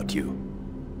worried about you.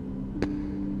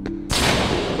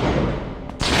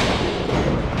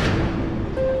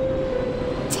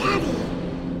 Daddy!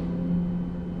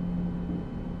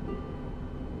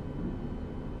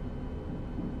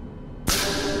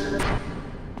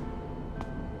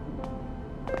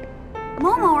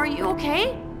 Momo, are you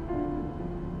okay?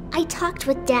 I talked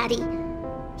with Daddy.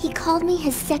 He called me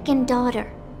his second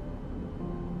daughter.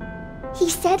 He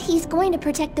said he's going to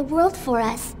protect the world for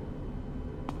us.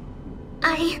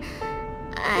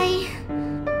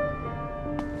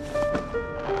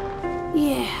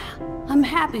 Yeah, I'm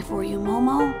happy for you,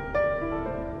 Momo.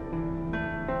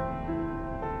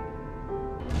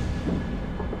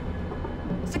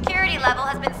 Security level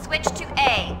has been switched to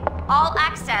A. All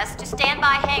access to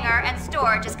standby hangar and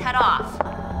storage is cut off.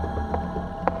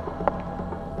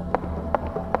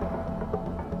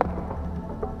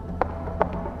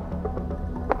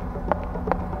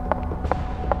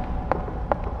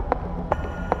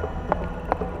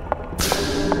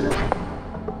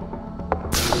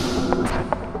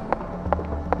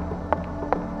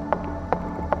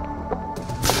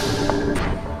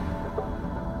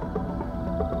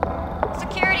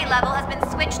 Security level has been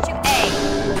switched to A.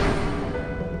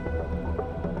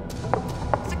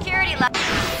 Security level.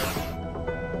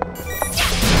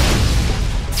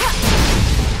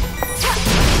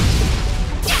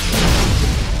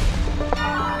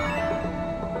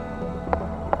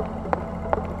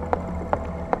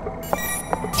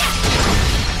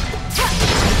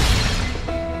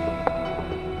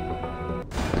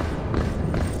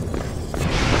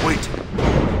 Wait.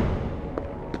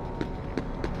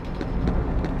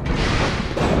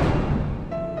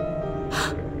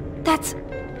 That's...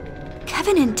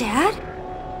 Kevin and Dad?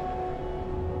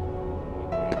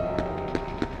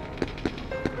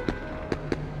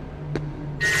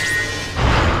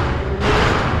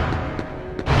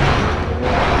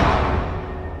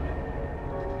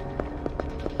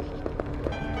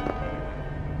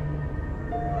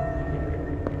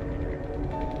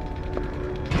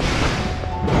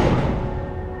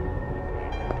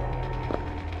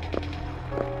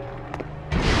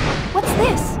 What's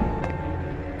this?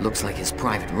 Looks like his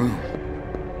private room.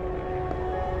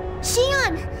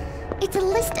 Shion! It's a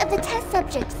list of the test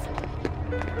subjects.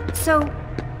 So,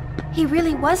 he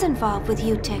really was involved with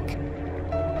UTIC.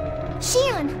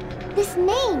 Shion, this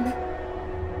name.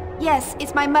 Yes,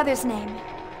 it's my mother's name.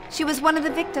 She was one of the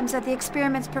victims of the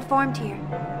experiments performed here.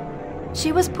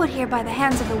 She was put here by the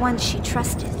hands of the ones she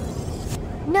trusted.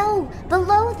 No,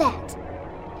 below that.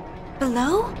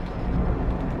 Below?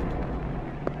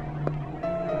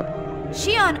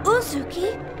 Shion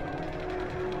Uzuki?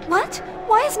 What?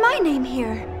 Why is my name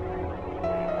here?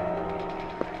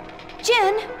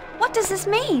 Jin, what does this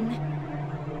mean?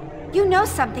 You know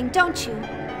something, don't you?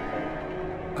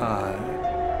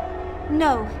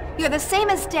 No, you're the same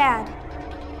as Dad.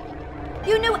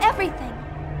 You knew everything,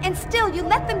 and still you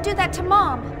let them do that to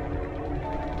Mom.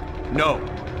 No.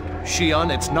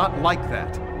 Shion, it's not like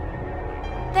that.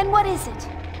 Then what is it?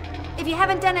 If you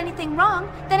haven't done anything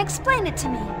wrong, then explain it to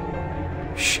me.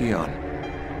 Shion.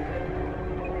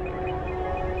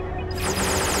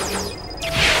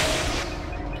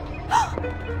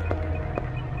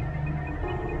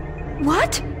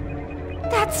 What?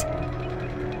 That's...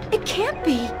 It can't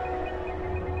be.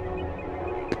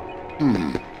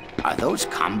 Are those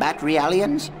combat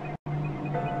realians?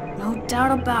 No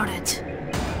doubt about it.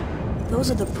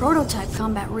 Those are the prototype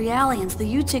combat realians the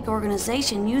UTIC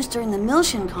organization used during the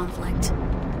Milshin conflict.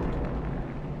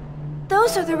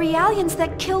 Those are the realians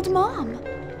that killed Mom.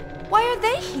 Why are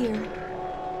they here?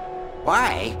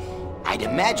 Why? I'd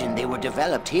imagine they were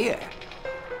developed here.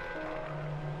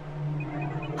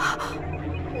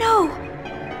 No!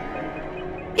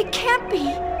 It can't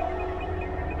be!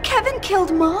 Kevin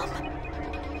killed Mom?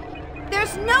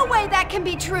 There's no way that can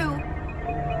be true!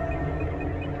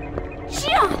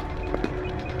 Shion!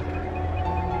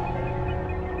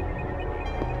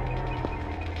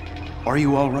 Are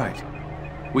you all right?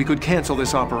 We could cancel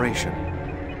this operation.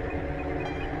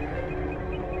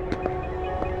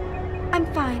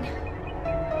 I'm fine.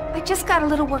 I just got a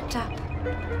little worked up.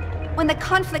 When the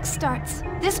conflict starts,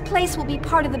 this place will be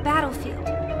part of the battlefield.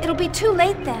 It'll be too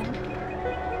late then.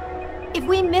 If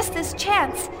we miss this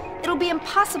chance, it'll be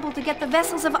impossible to get the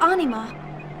vessels of anima.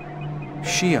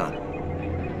 Shion.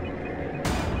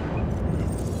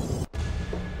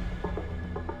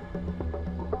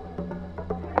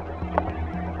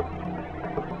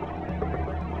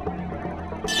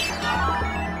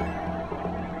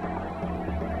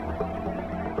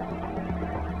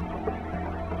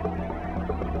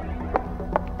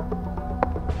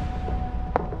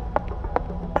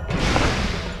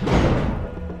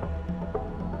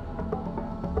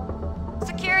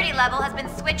 Security level has been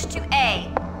switched to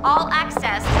A. All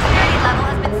access to security level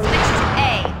has been switched to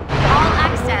A. All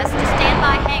access to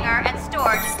standby hangar and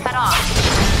storage is cut off.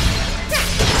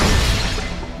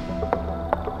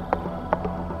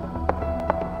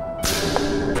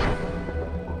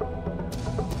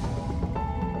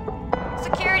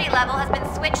 Security level has been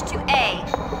switched to A.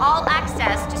 All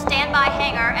access to standby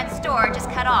hangar and storage is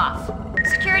cut off.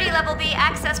 Security level B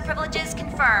access privileges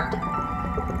confirmed.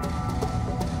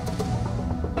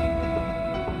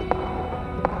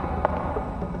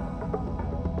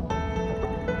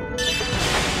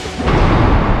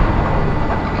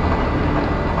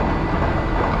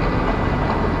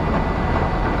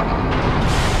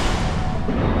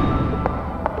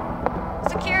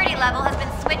 Security level has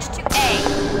been switched to A.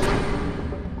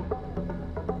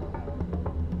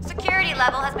 Security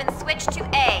level has been switched to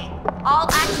A. All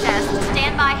access to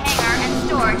standby hangar and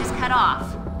storage is cut off.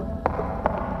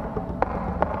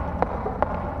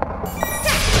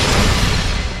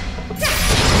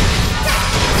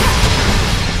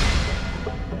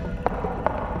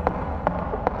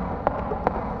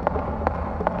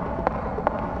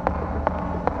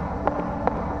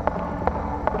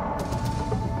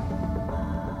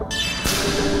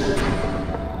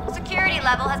 Security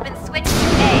level has been switched to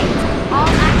A. All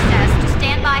access to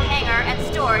standby hangar and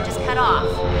storage is cut off.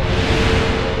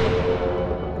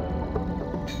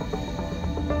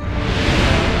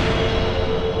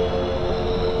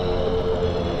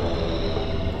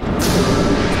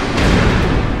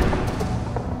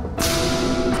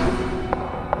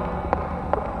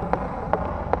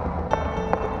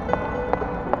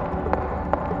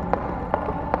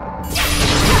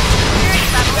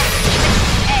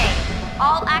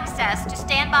 All access to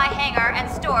standby hangar and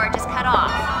storage is cut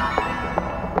off.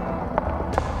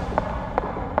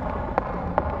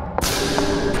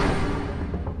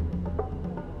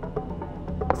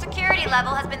 Security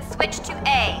level has been switched to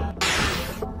A.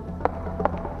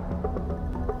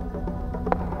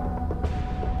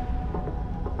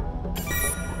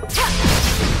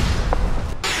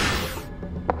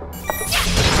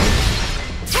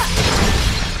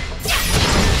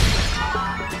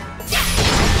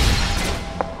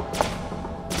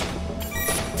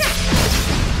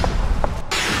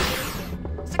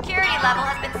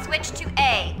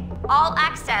 All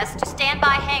access to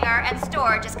standby hangar and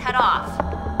storage is cut off.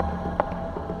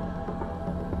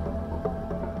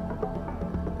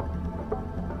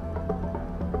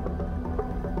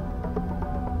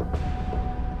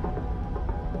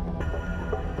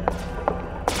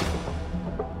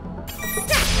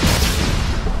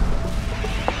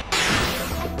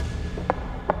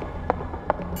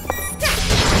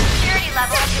 Security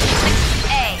level has been switched to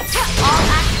A. All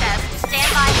access to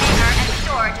standby hangar and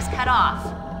storage is cut off.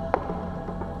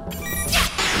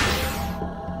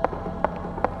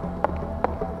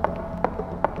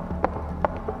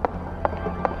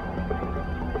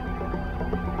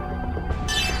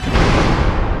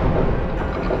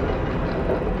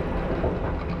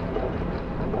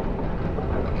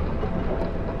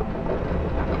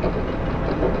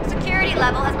 Security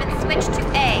level has been switched to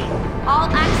A. All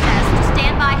access to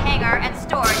standby hangar and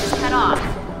storage is cut off.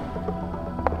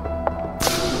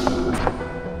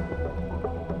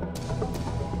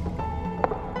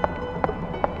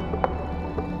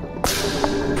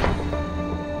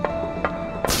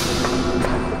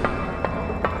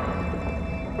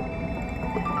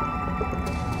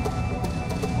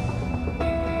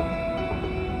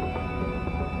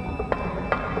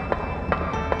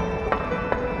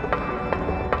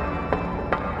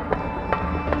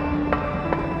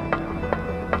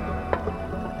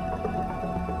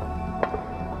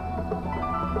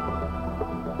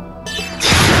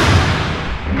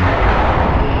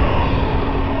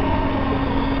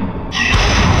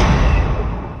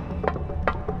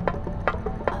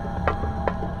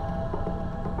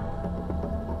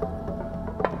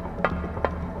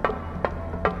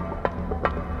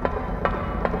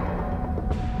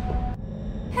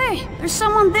 Hey, there's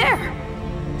someone there!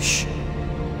 Shh.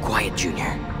 Quiet,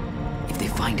 Junior. If they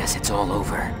find us, it's all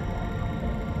over.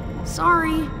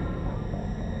 Sorry.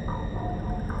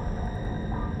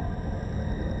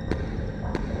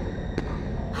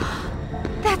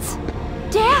 That's...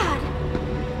 Dad!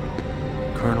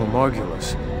 Colonel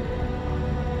Margulis.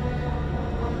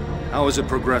 How is it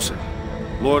progressing?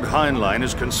 Lord Heinlein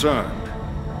is concerned.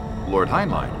 Lord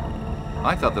Heinlein?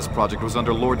 I thought this project was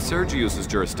under Lord Sergius's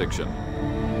jurisdiction.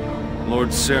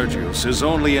 Lord Sergius is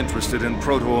only interested in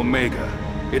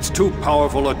Proto-Omega. It's too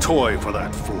powerful a toy for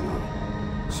that fool.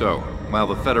 So, while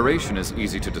the Federation is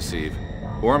easy to deceive,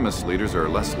 Ormus leaders are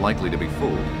less likely to be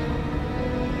fooled.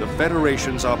 The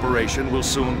Federation's operation will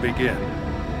soon begin.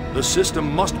 The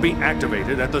system must be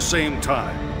activated at the same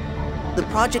time. The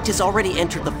project has already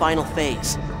entered the final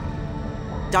phase.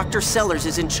 Dr. Sellers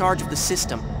is in charge of the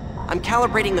system. I'm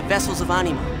calibrating the vessels of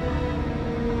anima.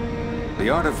 The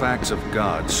artifacts of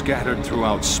God scattered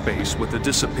throughout space with the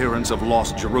disappearance of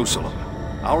lost Jerusalem.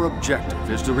 Our objective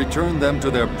is to return them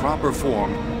to their proper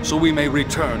form so we may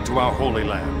return to our Holy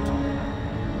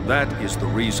Land. That is the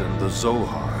reason the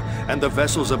Zohar and the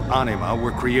vessels of anima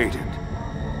were created.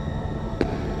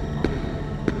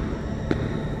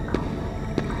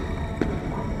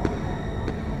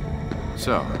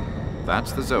 So,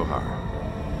 that's the Zohar.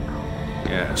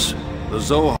 Yes. The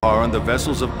Zohar and the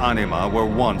vessels of anima were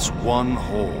once one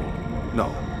whole.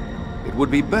 No, it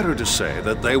would be better to say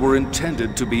that they were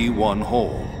intended to be one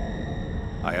whole.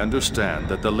 I understand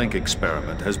that the link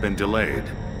experiment has been delayed.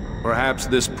 Perhaps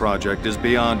this project is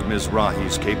beyond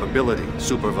Mizrahi's capability,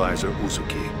 Supervisor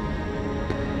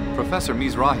Uzuki. Professor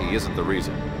Mizrahi isn't the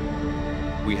reason.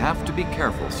 We have to be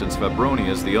careful since Vebronia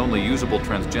is the only usable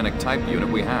transgenic type unit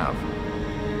we have.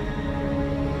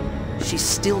 She's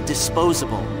still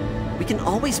disposable. We can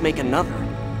always make another.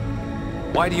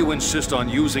 Why do you insist on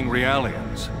using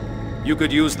Realians? You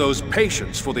could use those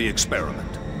patients for the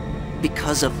experiment.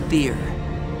 Because of fear.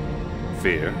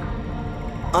 Fear?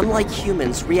 Unlike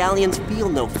humans, Realians feel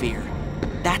no fear.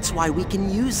 That's why we can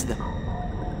use them.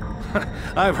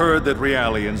 I've heard that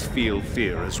Realians feel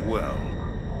fear as well.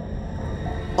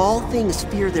 All things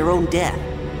fear their own death.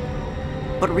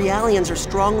 But Realians are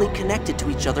strongly connected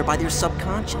to each other by their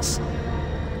subconscious.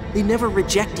 They never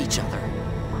reject each other.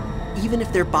 Even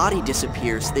if their body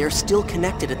disappears, they are still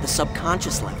connected at the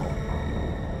subconscious level.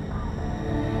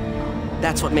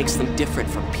 That's what makes them different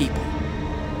from people.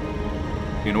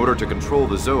 In order to control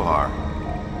the Zohar,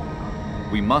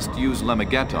 we must use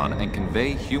Lemageddon and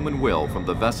convey human will from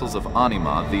the vessels of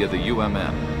anima via the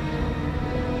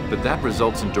UMN. But that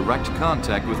results in direct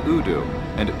contact with Udu,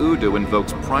 and Udu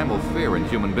invokes primal fear in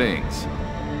human beings.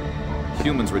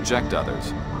 Humans reject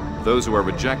others. Those who are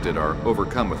rejected are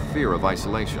overcome with fear of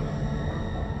isolation.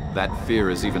 That fear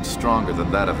is even stronger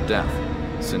than that of death,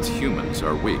 since humans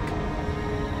are weak.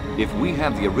 If we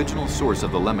have the original source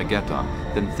of the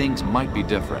Lemageddon, then things might be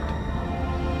different.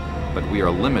 But we are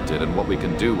limited in what we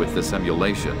can do with this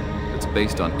emulation. It's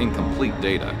based on incomplete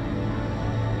data.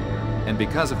 And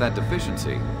because of that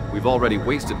deficiency, we've already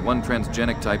wasted one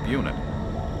transgenic-type unit.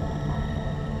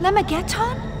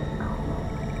 Lemageton?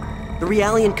 The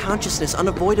Realian consciousness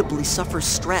unavoidably suffers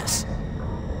stress,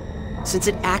 since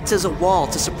it acts as a wall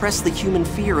to suppress the human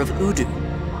fear of Udu.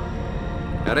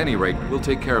 At any rate, we'll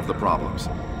take care of the problems.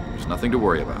 There's nothing to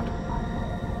worry about.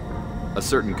 A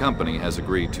certain company has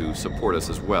agreed to support us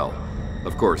as well.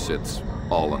 Of course, it's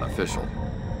all unofficial.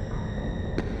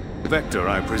 Vector,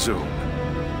 I presume.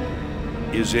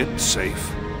 Is it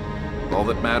safe? All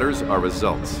that matters are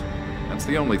results. That's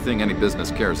the only thing any business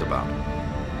cares about.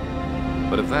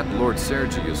 But if that Lord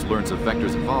Sergius learns of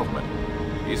Vector's involvement,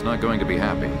 he's not going to be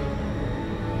happy.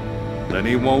 Then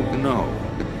he won't know.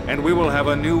 And we will have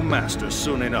a new master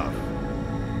soon enough.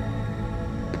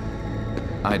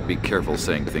 I'd be careful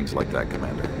saying things like that,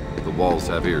 Commander. The walls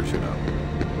have ears, you know.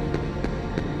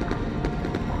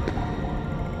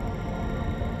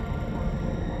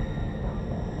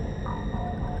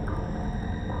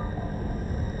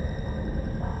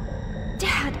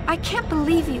 Dad, I can't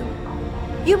believe you.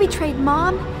 You betrayed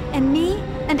Mom, and me,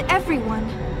 and everyone.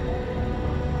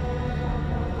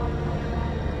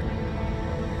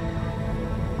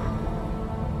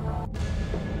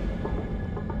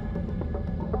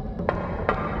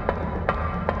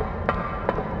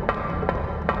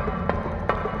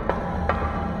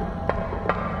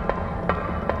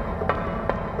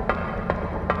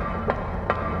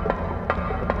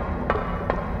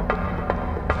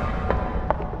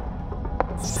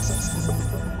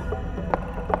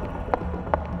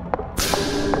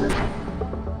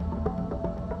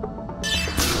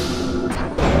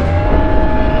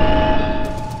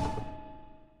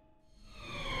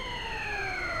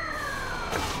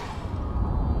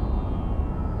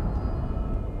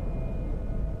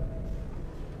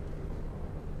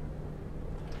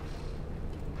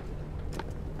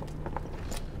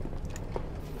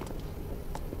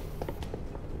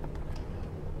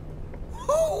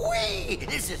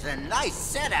 This is a nice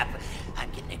setup.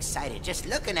 I'm getting excited just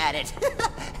looking at it.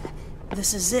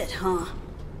 This is it, huh?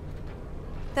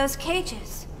 Those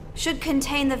cages should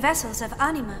contain the vessels of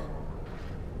anima.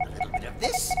 A little bit of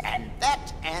this and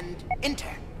that and enter.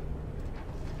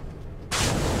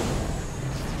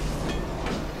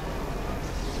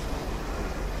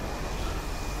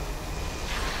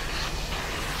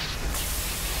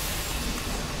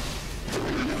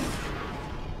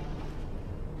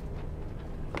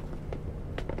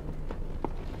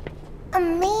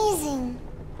 Amazing!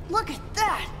 Look at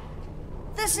that!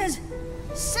 This is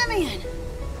Simeon!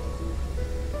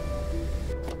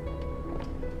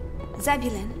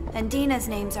 Zebulon and Dina's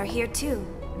names are here too.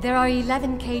 There are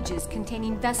 11 cages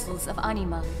containing vessels of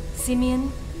anima.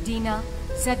 Simeon, Dina,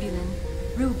 Zebulon,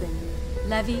 Reuben,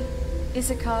 Levi,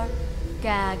 Issachar,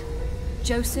 Gad,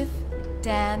 Joseph,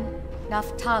 Dan,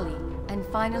 Naphtali, and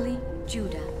finally,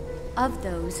 Judah. Of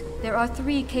those, there are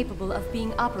 3 capable of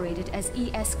being operated as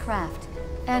E.S. craft.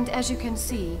 And as you can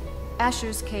see,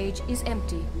 Asher's cage is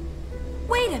empty.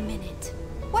 Wait a minute.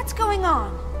 What's going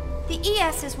on? The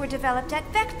E.S.s were developed at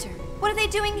Vector. What are they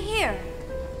doing here?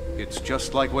 It's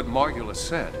just like what Margulis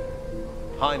said.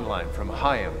 Heinlein from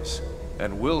Hyams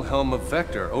and Wilhelm of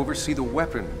Vector oversee the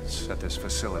weapons at this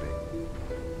facility.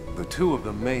 The two of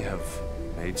them may have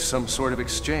made some sort of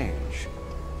exchange,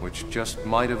 which just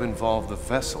might have involved the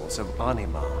vessels of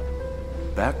anima.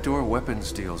 Backdoor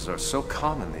weapons deals are so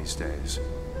common these days,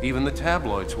 even the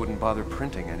tabloids wouldn't bother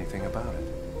printing anything about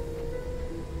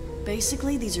it.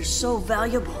 Basically, these are so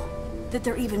valuable that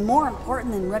they're even more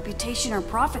important than reputation or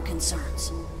profit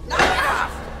concerns. Knock it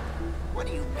off! What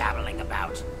are you babbling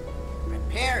about?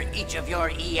 Prepare each of your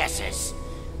E.S.s.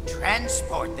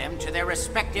 Transport them to their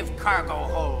respective cargo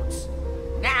holds.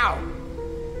 Now!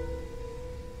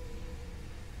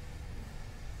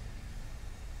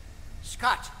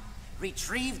 Scott,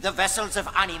 retrieve the vessels of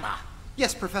anima.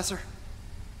 Yes, Professor.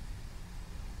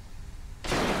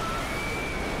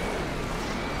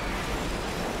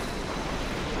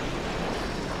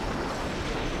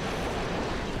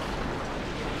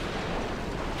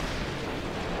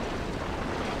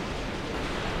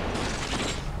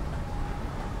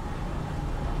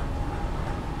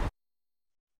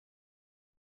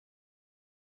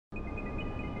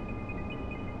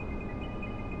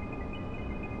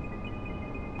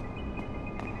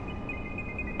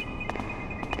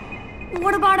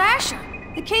 What about Asher?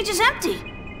 The cage is empty.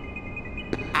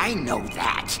 I know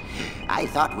that. I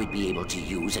thought we'd be able to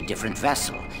use a different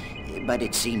vessel, but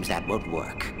it seems that won't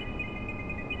work.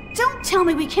 Don't tell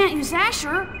me we can't use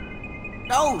Asher.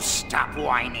 Oh, stop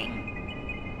whining.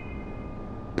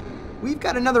 We've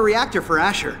got another reactor for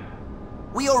Asher.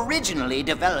 We originally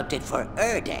developed it for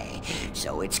Erde,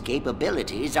 so its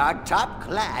capabilities are top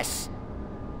class.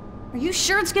 Are you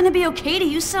sure it's gonna be okay to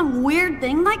use some weird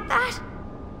thing like that?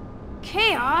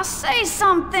 Chaos, say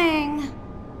something!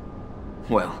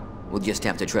 Well, we'll just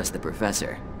have to trust the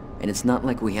professor. And it's not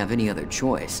like we have any other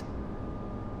choice.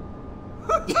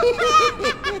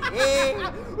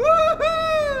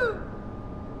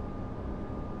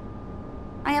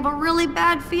 I have a really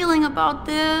bad feeling about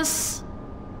this.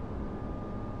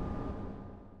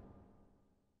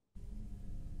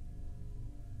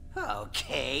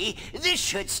 Okay, this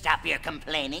should stop your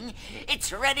complaining.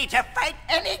 It's ready to fight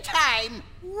anytime.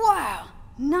 Wow,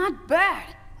 not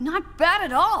bad. Not bad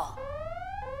at all.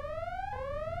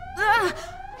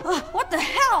 What the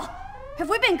hell? Have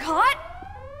we been caught?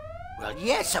 Well,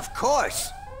 yes, of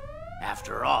course.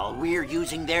 After all, we're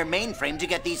using their mainframe to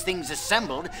get these things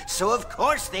assembled, so of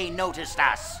course they noticed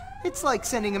us. It's like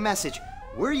sending a message.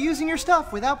 We're using your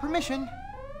stuff without permission.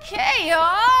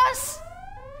 Chaos!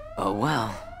 Oh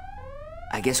well.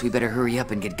 I guess we better hurry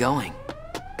up and get going.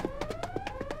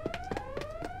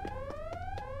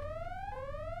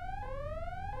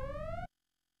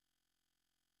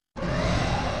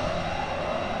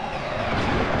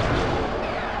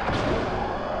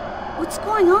 What's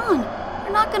going on?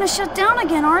 They're not gonna shut down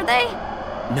again, are they?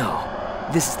 No.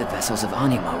 This is the vessels of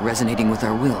anima resonating with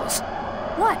our wills.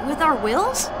 What, with our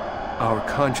wills? Our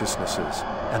consciousnesses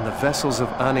and the vessels of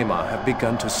anima have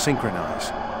begun to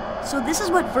synchronize. So this is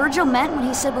what Virgil meant when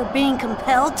he said we're being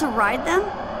compelled to ride them?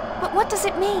 But what does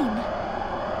it mean?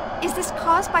 Is this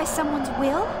caused by someone's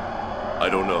will? I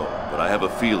don't know, but I have a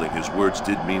feeling his words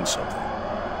did mean something.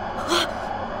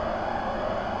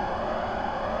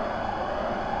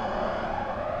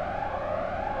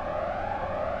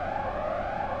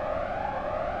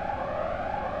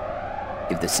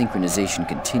 If the synchronization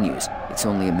continues, it's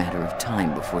only a matter of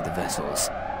time before the vessels...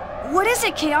 What is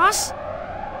it, Chaos?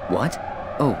 What?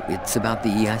 Oh, it's about the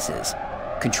E.S.s.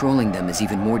 Controlling them is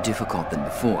even more difficult than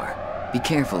before. Be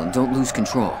careful and don't lose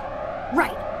control.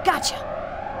 Right, gotcha.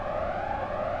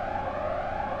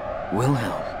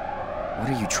 Wilhelm, what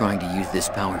are you trying to use this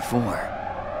power for?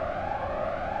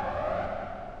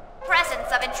 Presence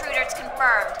of intruders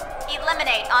confirmed.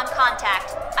 Eliminate on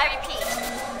contact. I repeat.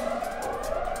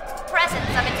 Presence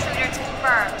of intruders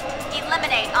confirmed.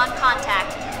 Eliminate on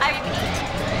contact. I repeat.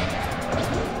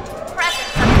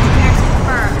 Presence of intruders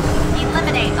confirmed.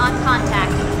 Eliminate on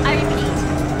contact. I repeat.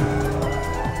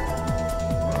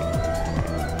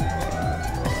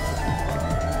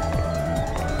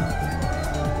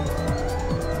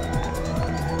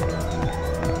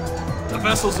 The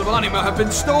vessels of anima have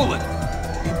been stolen!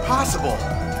 Impossible!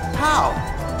 How?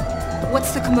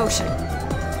 What's the commotion?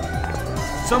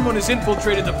 Someone has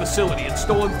infiltrated the facility and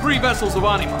stolen 3 vessels of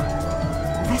anima.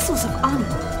 Vessels of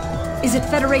anima? Is it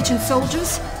Federation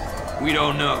soldiers? We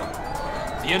don't know.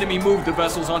 The enemy moved the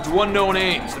vessels onto unknown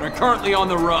aims and are currently on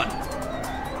the run.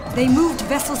 They moved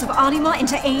vessels of anima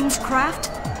into Ames craft?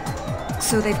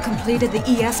 So they've completed the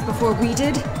E.S. before we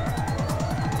did?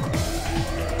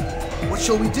 What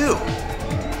shall we do?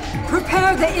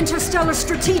 Prepare the Interstellar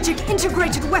Strategic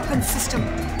Integrated Weapons System.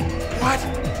 What?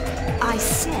 I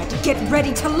said get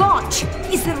ready to launch.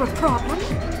 Is there a problem?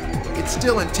 It's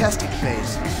still in testing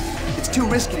phase. It's too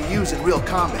risky to use in real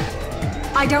combat.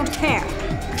 I don't care.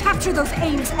 Capture those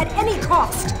aims at any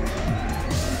cost.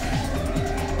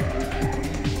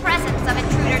 Presence of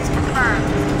intruders confirmed.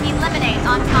 Eliminate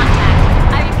on contact.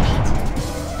 I repeat.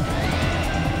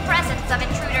 Presence of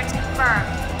intruders confirmed.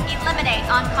 Eliminate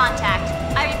on contact.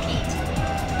 I repeat.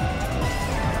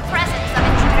 Presence of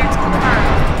intruders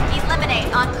confirmed. Eliminate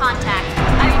on contact.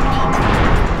 I repeat.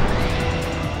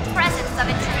 Presence of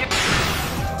intruders.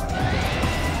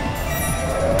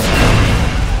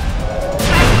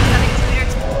 Presence of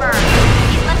intruders confirmed.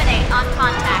 Eliminate on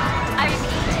contact. I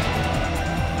repeat.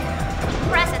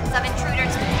 Presence of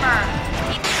intruders confirmed.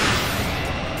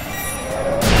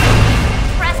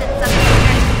 Presence of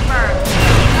intruders confirmed.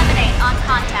 Eliminate on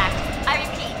contact. I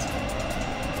repeat.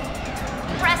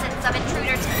 Presence of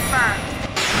intruders confirmed.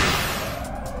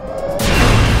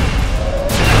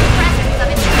 Presence of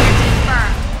intruders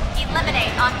confirmed.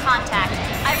 Eliminate on contact.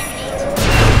 I repeat.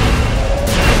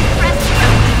 Presence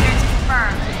of intruders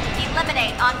confirmed.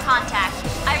 Eliminate on contact.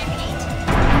 I repeat.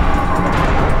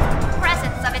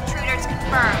 Presence of intruders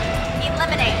confirmed.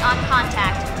 Eliminate on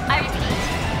contact. I repeat.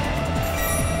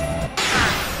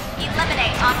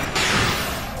 Eliminate on...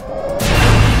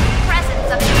 Presence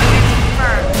of intruders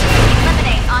confirmed.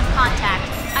 Eliminate on contact.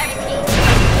 I repeat.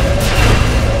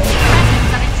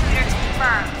 Presence of intruders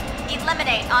confirmed.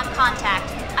 Eliminate on contact.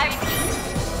 I repeat.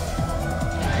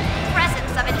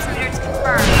 Presence of intruders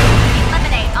confirmed. Eliminate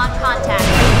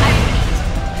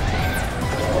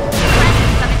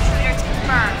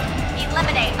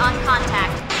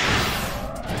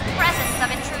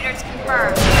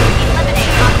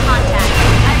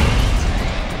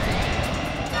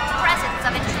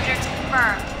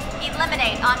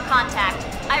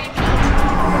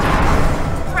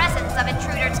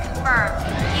confirmed.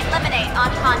 Eliminate on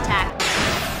contact.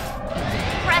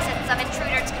 Presence of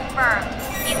intruders confirmed.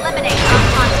 Eliminate on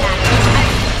contact. I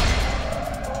repeat.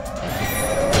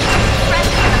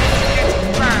 Presence of intruders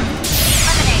confirmed.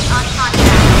 Eliminate on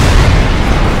contact.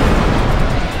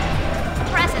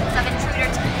 Presence of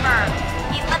intruders confirmed.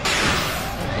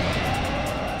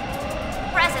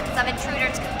 Presence of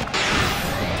intruders confirmed.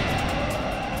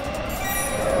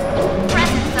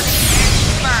 Presence of intruders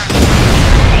confirmed.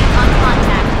 Eliminate on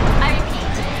contact. I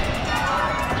repeat.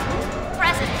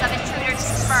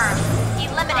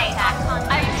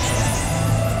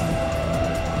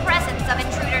 Presence of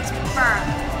intruders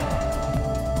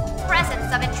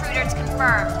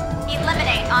confirmed.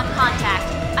 Eliminate on contact.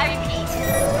 I repeat.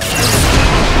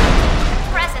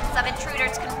 Presence of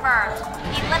intruders confirmed. Presence of intruders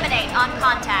confirmed. Eliminate on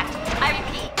contact. I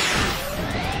repeat.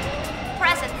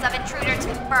 Presence of intruders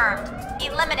confirmed.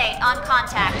 Eliminate on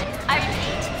contact. I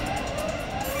repeat.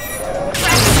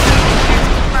 Presence of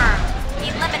intruders confirmed.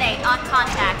 Eliminate on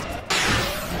contact.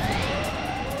 I repeat.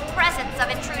 Presence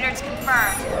of intruders confirmed.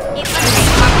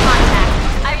 Eliminate on contact.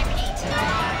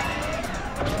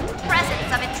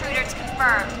 Presence of intruders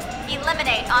confirmed.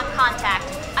 Eliminate on contact.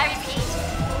 I repeat.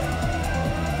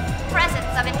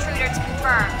 Presence of intruders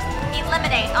confirmed.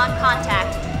 Eliminate on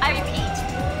contact. I repeat.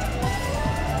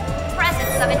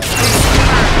 Presence of intruders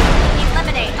confirmed.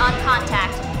 Eliminate on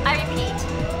contact. I repeat.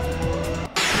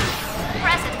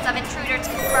 Presence of intruders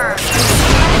confirmed.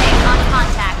 Eliminate on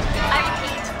contact. I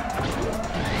repeat.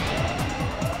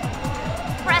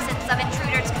 Presence of intruders confirmed. Eliminate on contact. I repeat. Presence of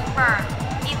intruders confirmed.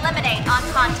 Eliminate on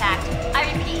contact. I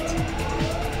repeat.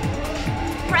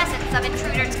 Presence of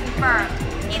intruders confirmed.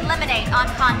 Eliminate on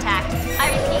contact. I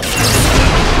repeat.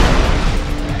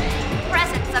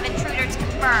 Presence of intruders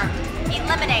confirmed.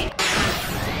 Eliminate.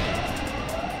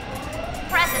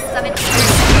 Presence of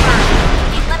intruders confirmed.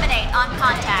 Eliminate on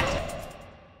contact.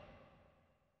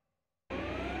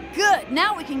 Good,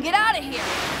 now we can get out of here.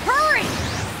 Hurry!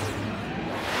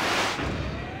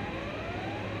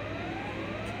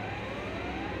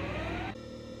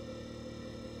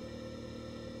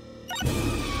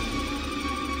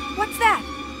 What's that?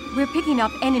 We're picking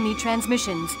up enemy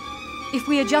transmissions. If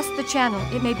we adjust the channel,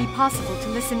 it may be possible to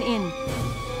listen in.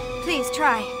 Please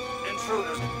try.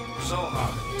 Intruders. Zohar.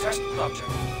 Test subject.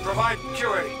 Provide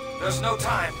security. There's no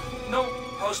time. No.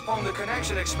 Postpone the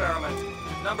connection experiment.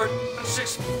 Number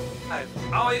 65.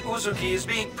 Aoi Uzuki is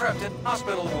being prepped in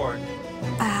hospital ward.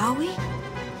 Aoi?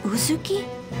 Uzuki?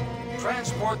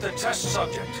 Transport the test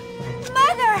subject.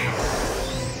 Mother!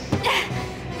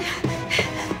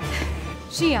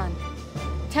 Shion,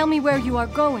 tell me where you are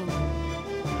going.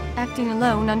 Acting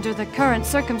alone under the current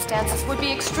circumstances would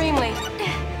be extremely...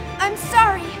 I'm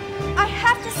sorry. I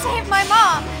have to save my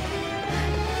mom.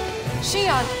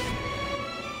 Shion!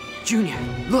 Junior,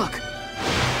 look!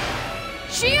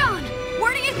 Shion!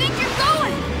 Where do you think you're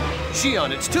going?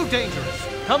 Shion, it's too dangerous.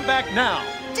 Come back now.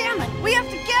 Damn it, we have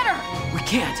to get her! We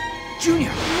can't! Junior!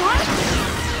 What?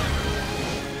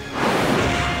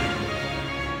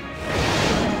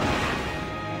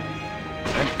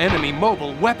 An enemy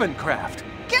mobile weapon craft.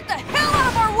 Get the hell out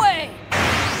of our way!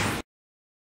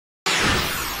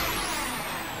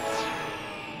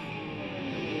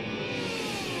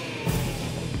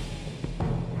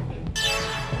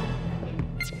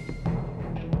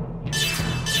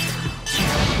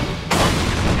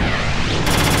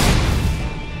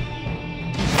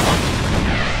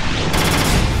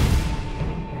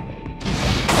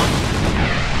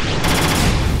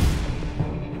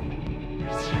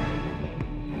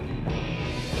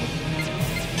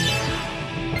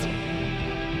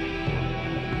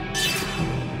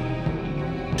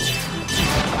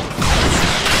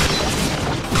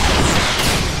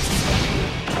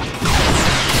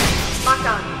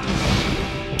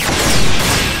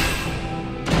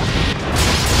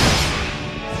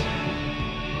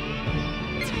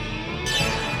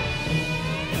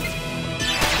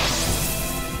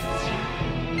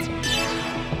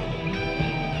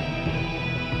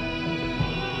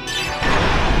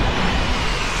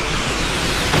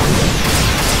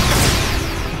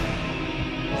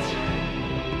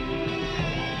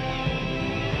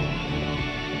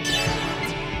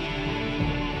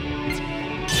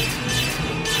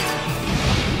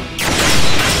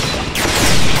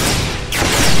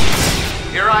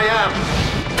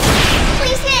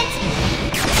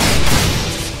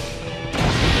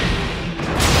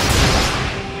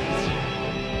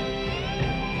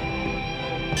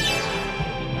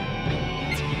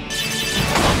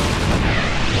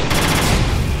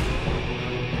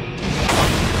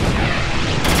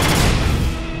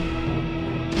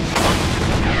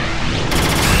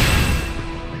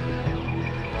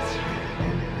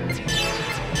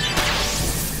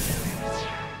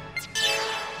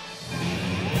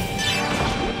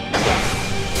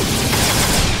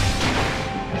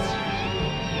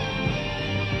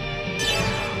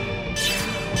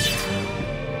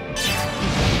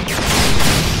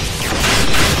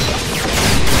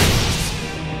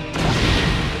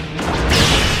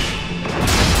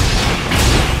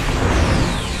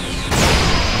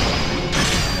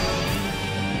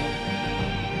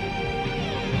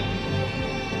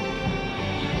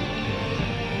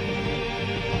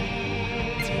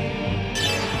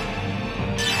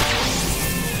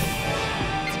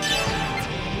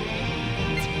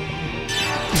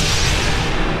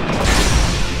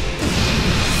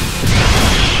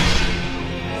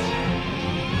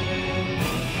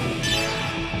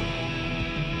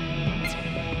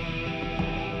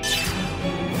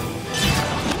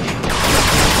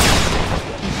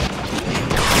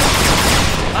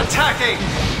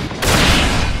 attacking!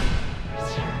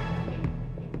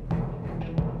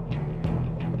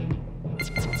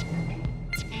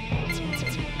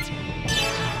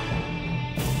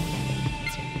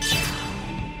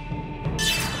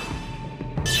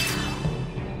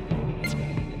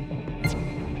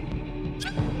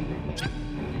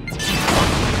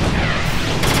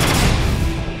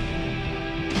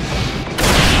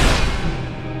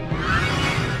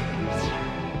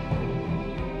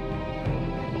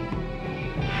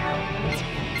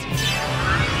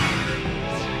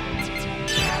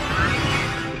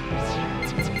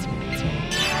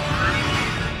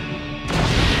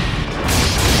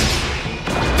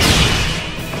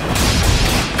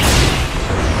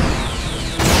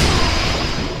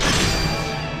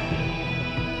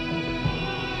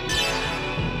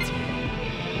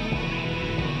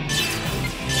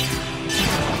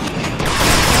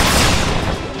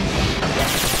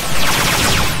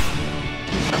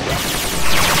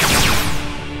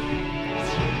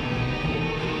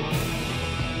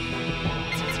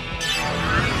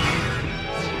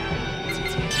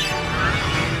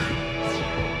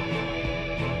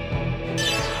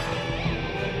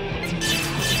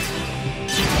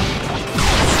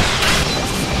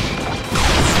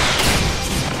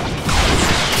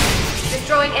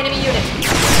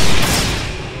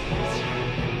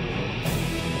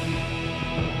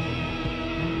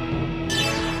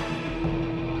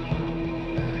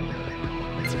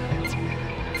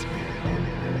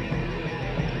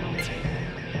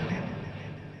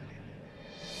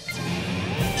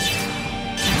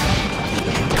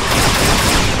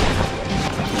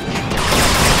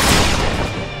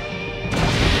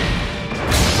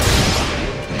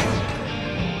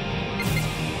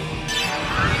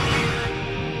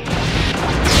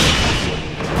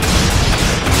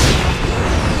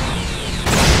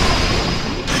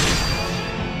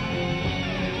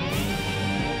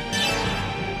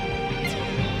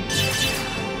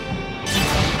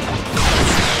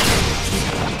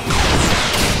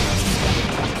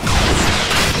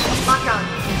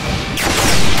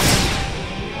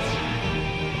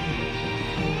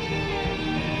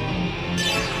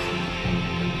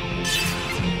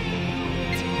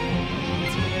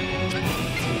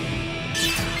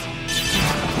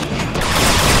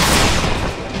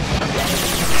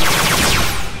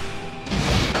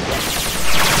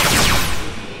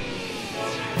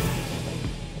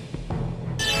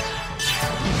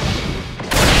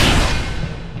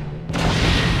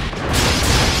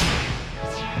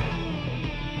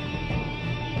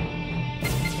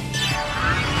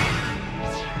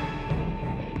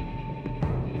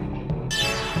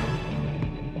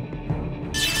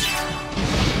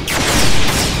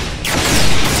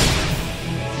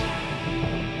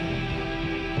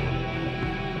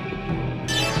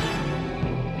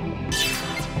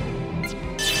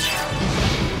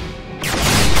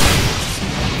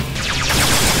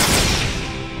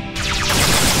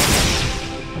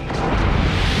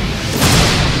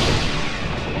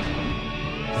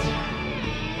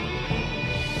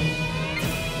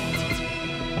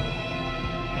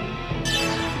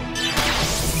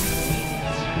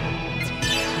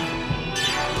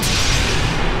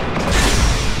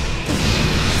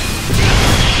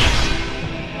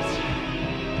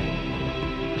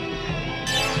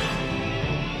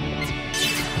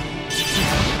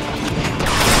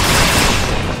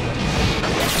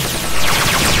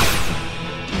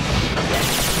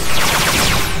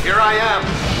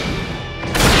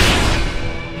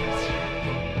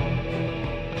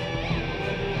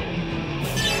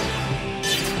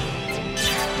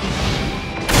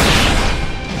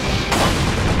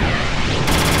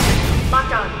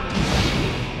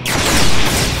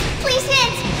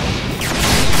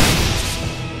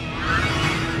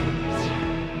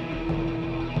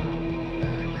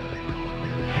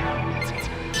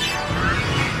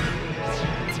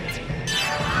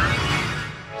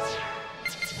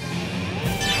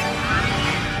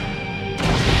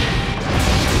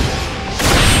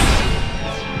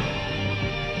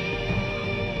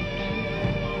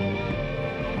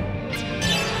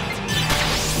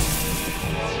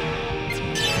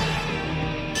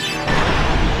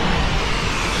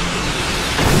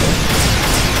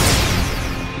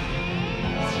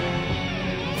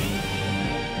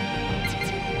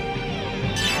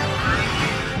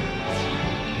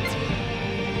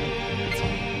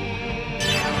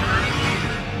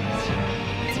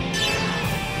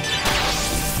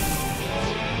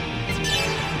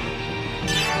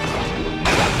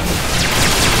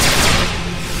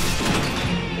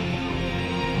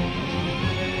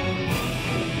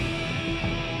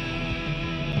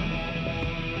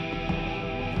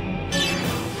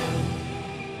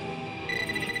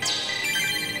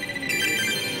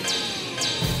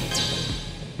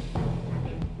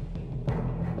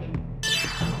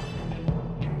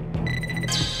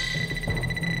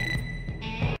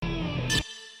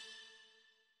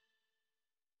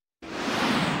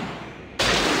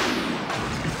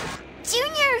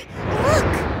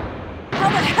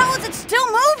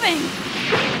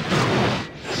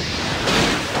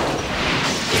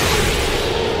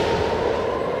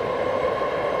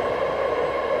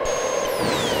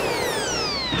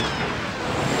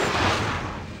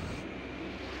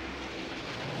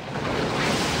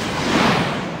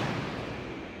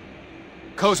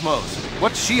 KOS-MOS,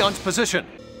 what's Shion's position?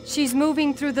 She's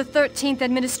moving through the 13th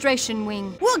Administration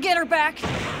Wing. We'll get her back!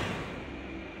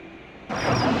 More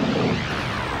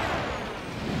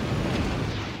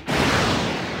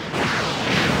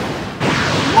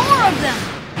of them!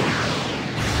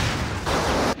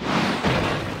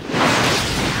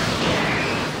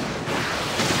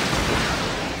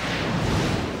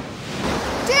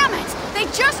 Damn it! They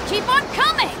just keep on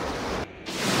coming!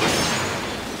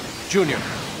 Junior,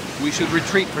 we should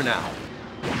retreat for now.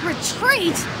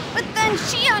 Retreat? But then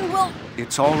Shion will...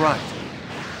 It's all right.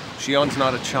 Shion's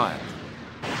not a child.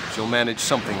 She'll manage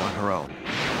something on her own.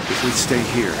 If we stay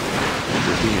here,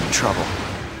 we'll be in trouble.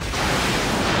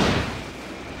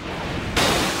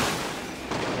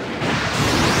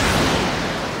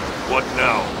 What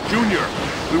now? Junior,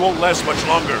 we won't last much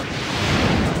longer.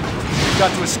 We've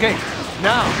got to escape,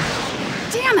 now!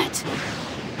 Damn it!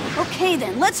 Okay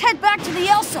then, let's head back to the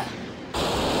Elsa.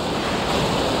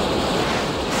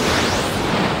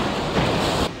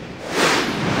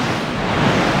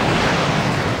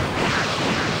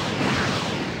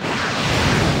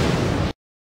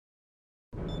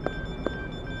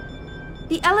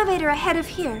 The elevator ahead of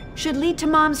here should lead to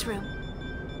Mom's room.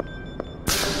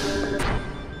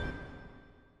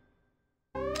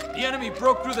 The enemy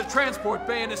broke through the transport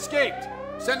bay and escaped.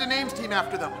 Send an AIMS team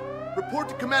after them. Report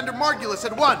to Commander Margulis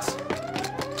at once.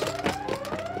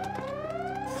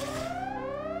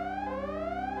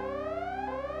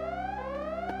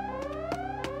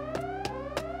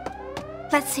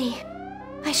 Let's see.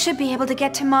 I should be able to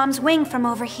get to Mom's wing from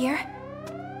over here.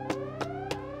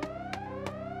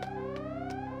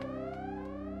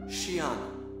 Shion.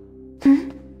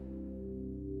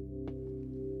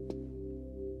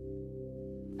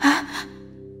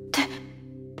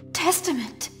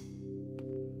 Testament.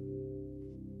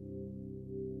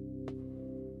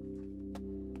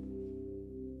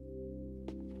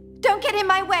 Don't get in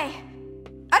my way.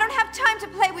 I don't have time to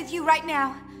play with you right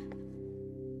now.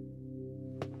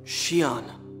 Shion.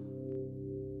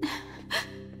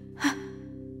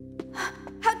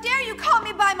 How dare you call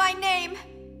me by my name?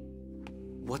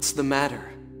 What's the matter?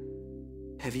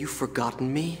 Have you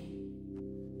forgotten me?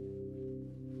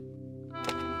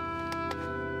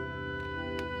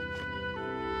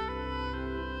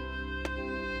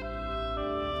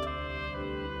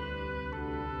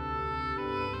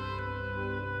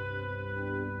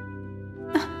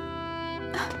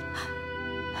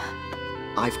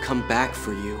 I've come back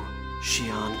for you,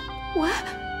 Shion. What?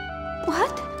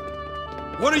 What?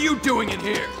 What are you doing in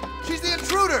here? She's the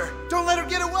intruder! Don't let her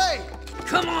get away!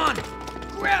 Come on!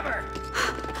 Grab her!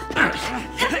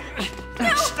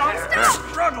 No, stop!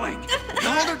 Struggling!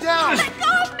 Hold her down! Let go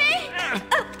of me!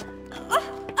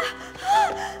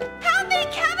 Help me,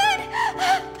 Kevin!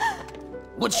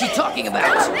 What's she talking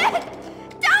about? Stop it!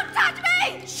 Don't touch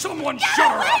me! Someone Get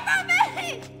shut her away up! from me!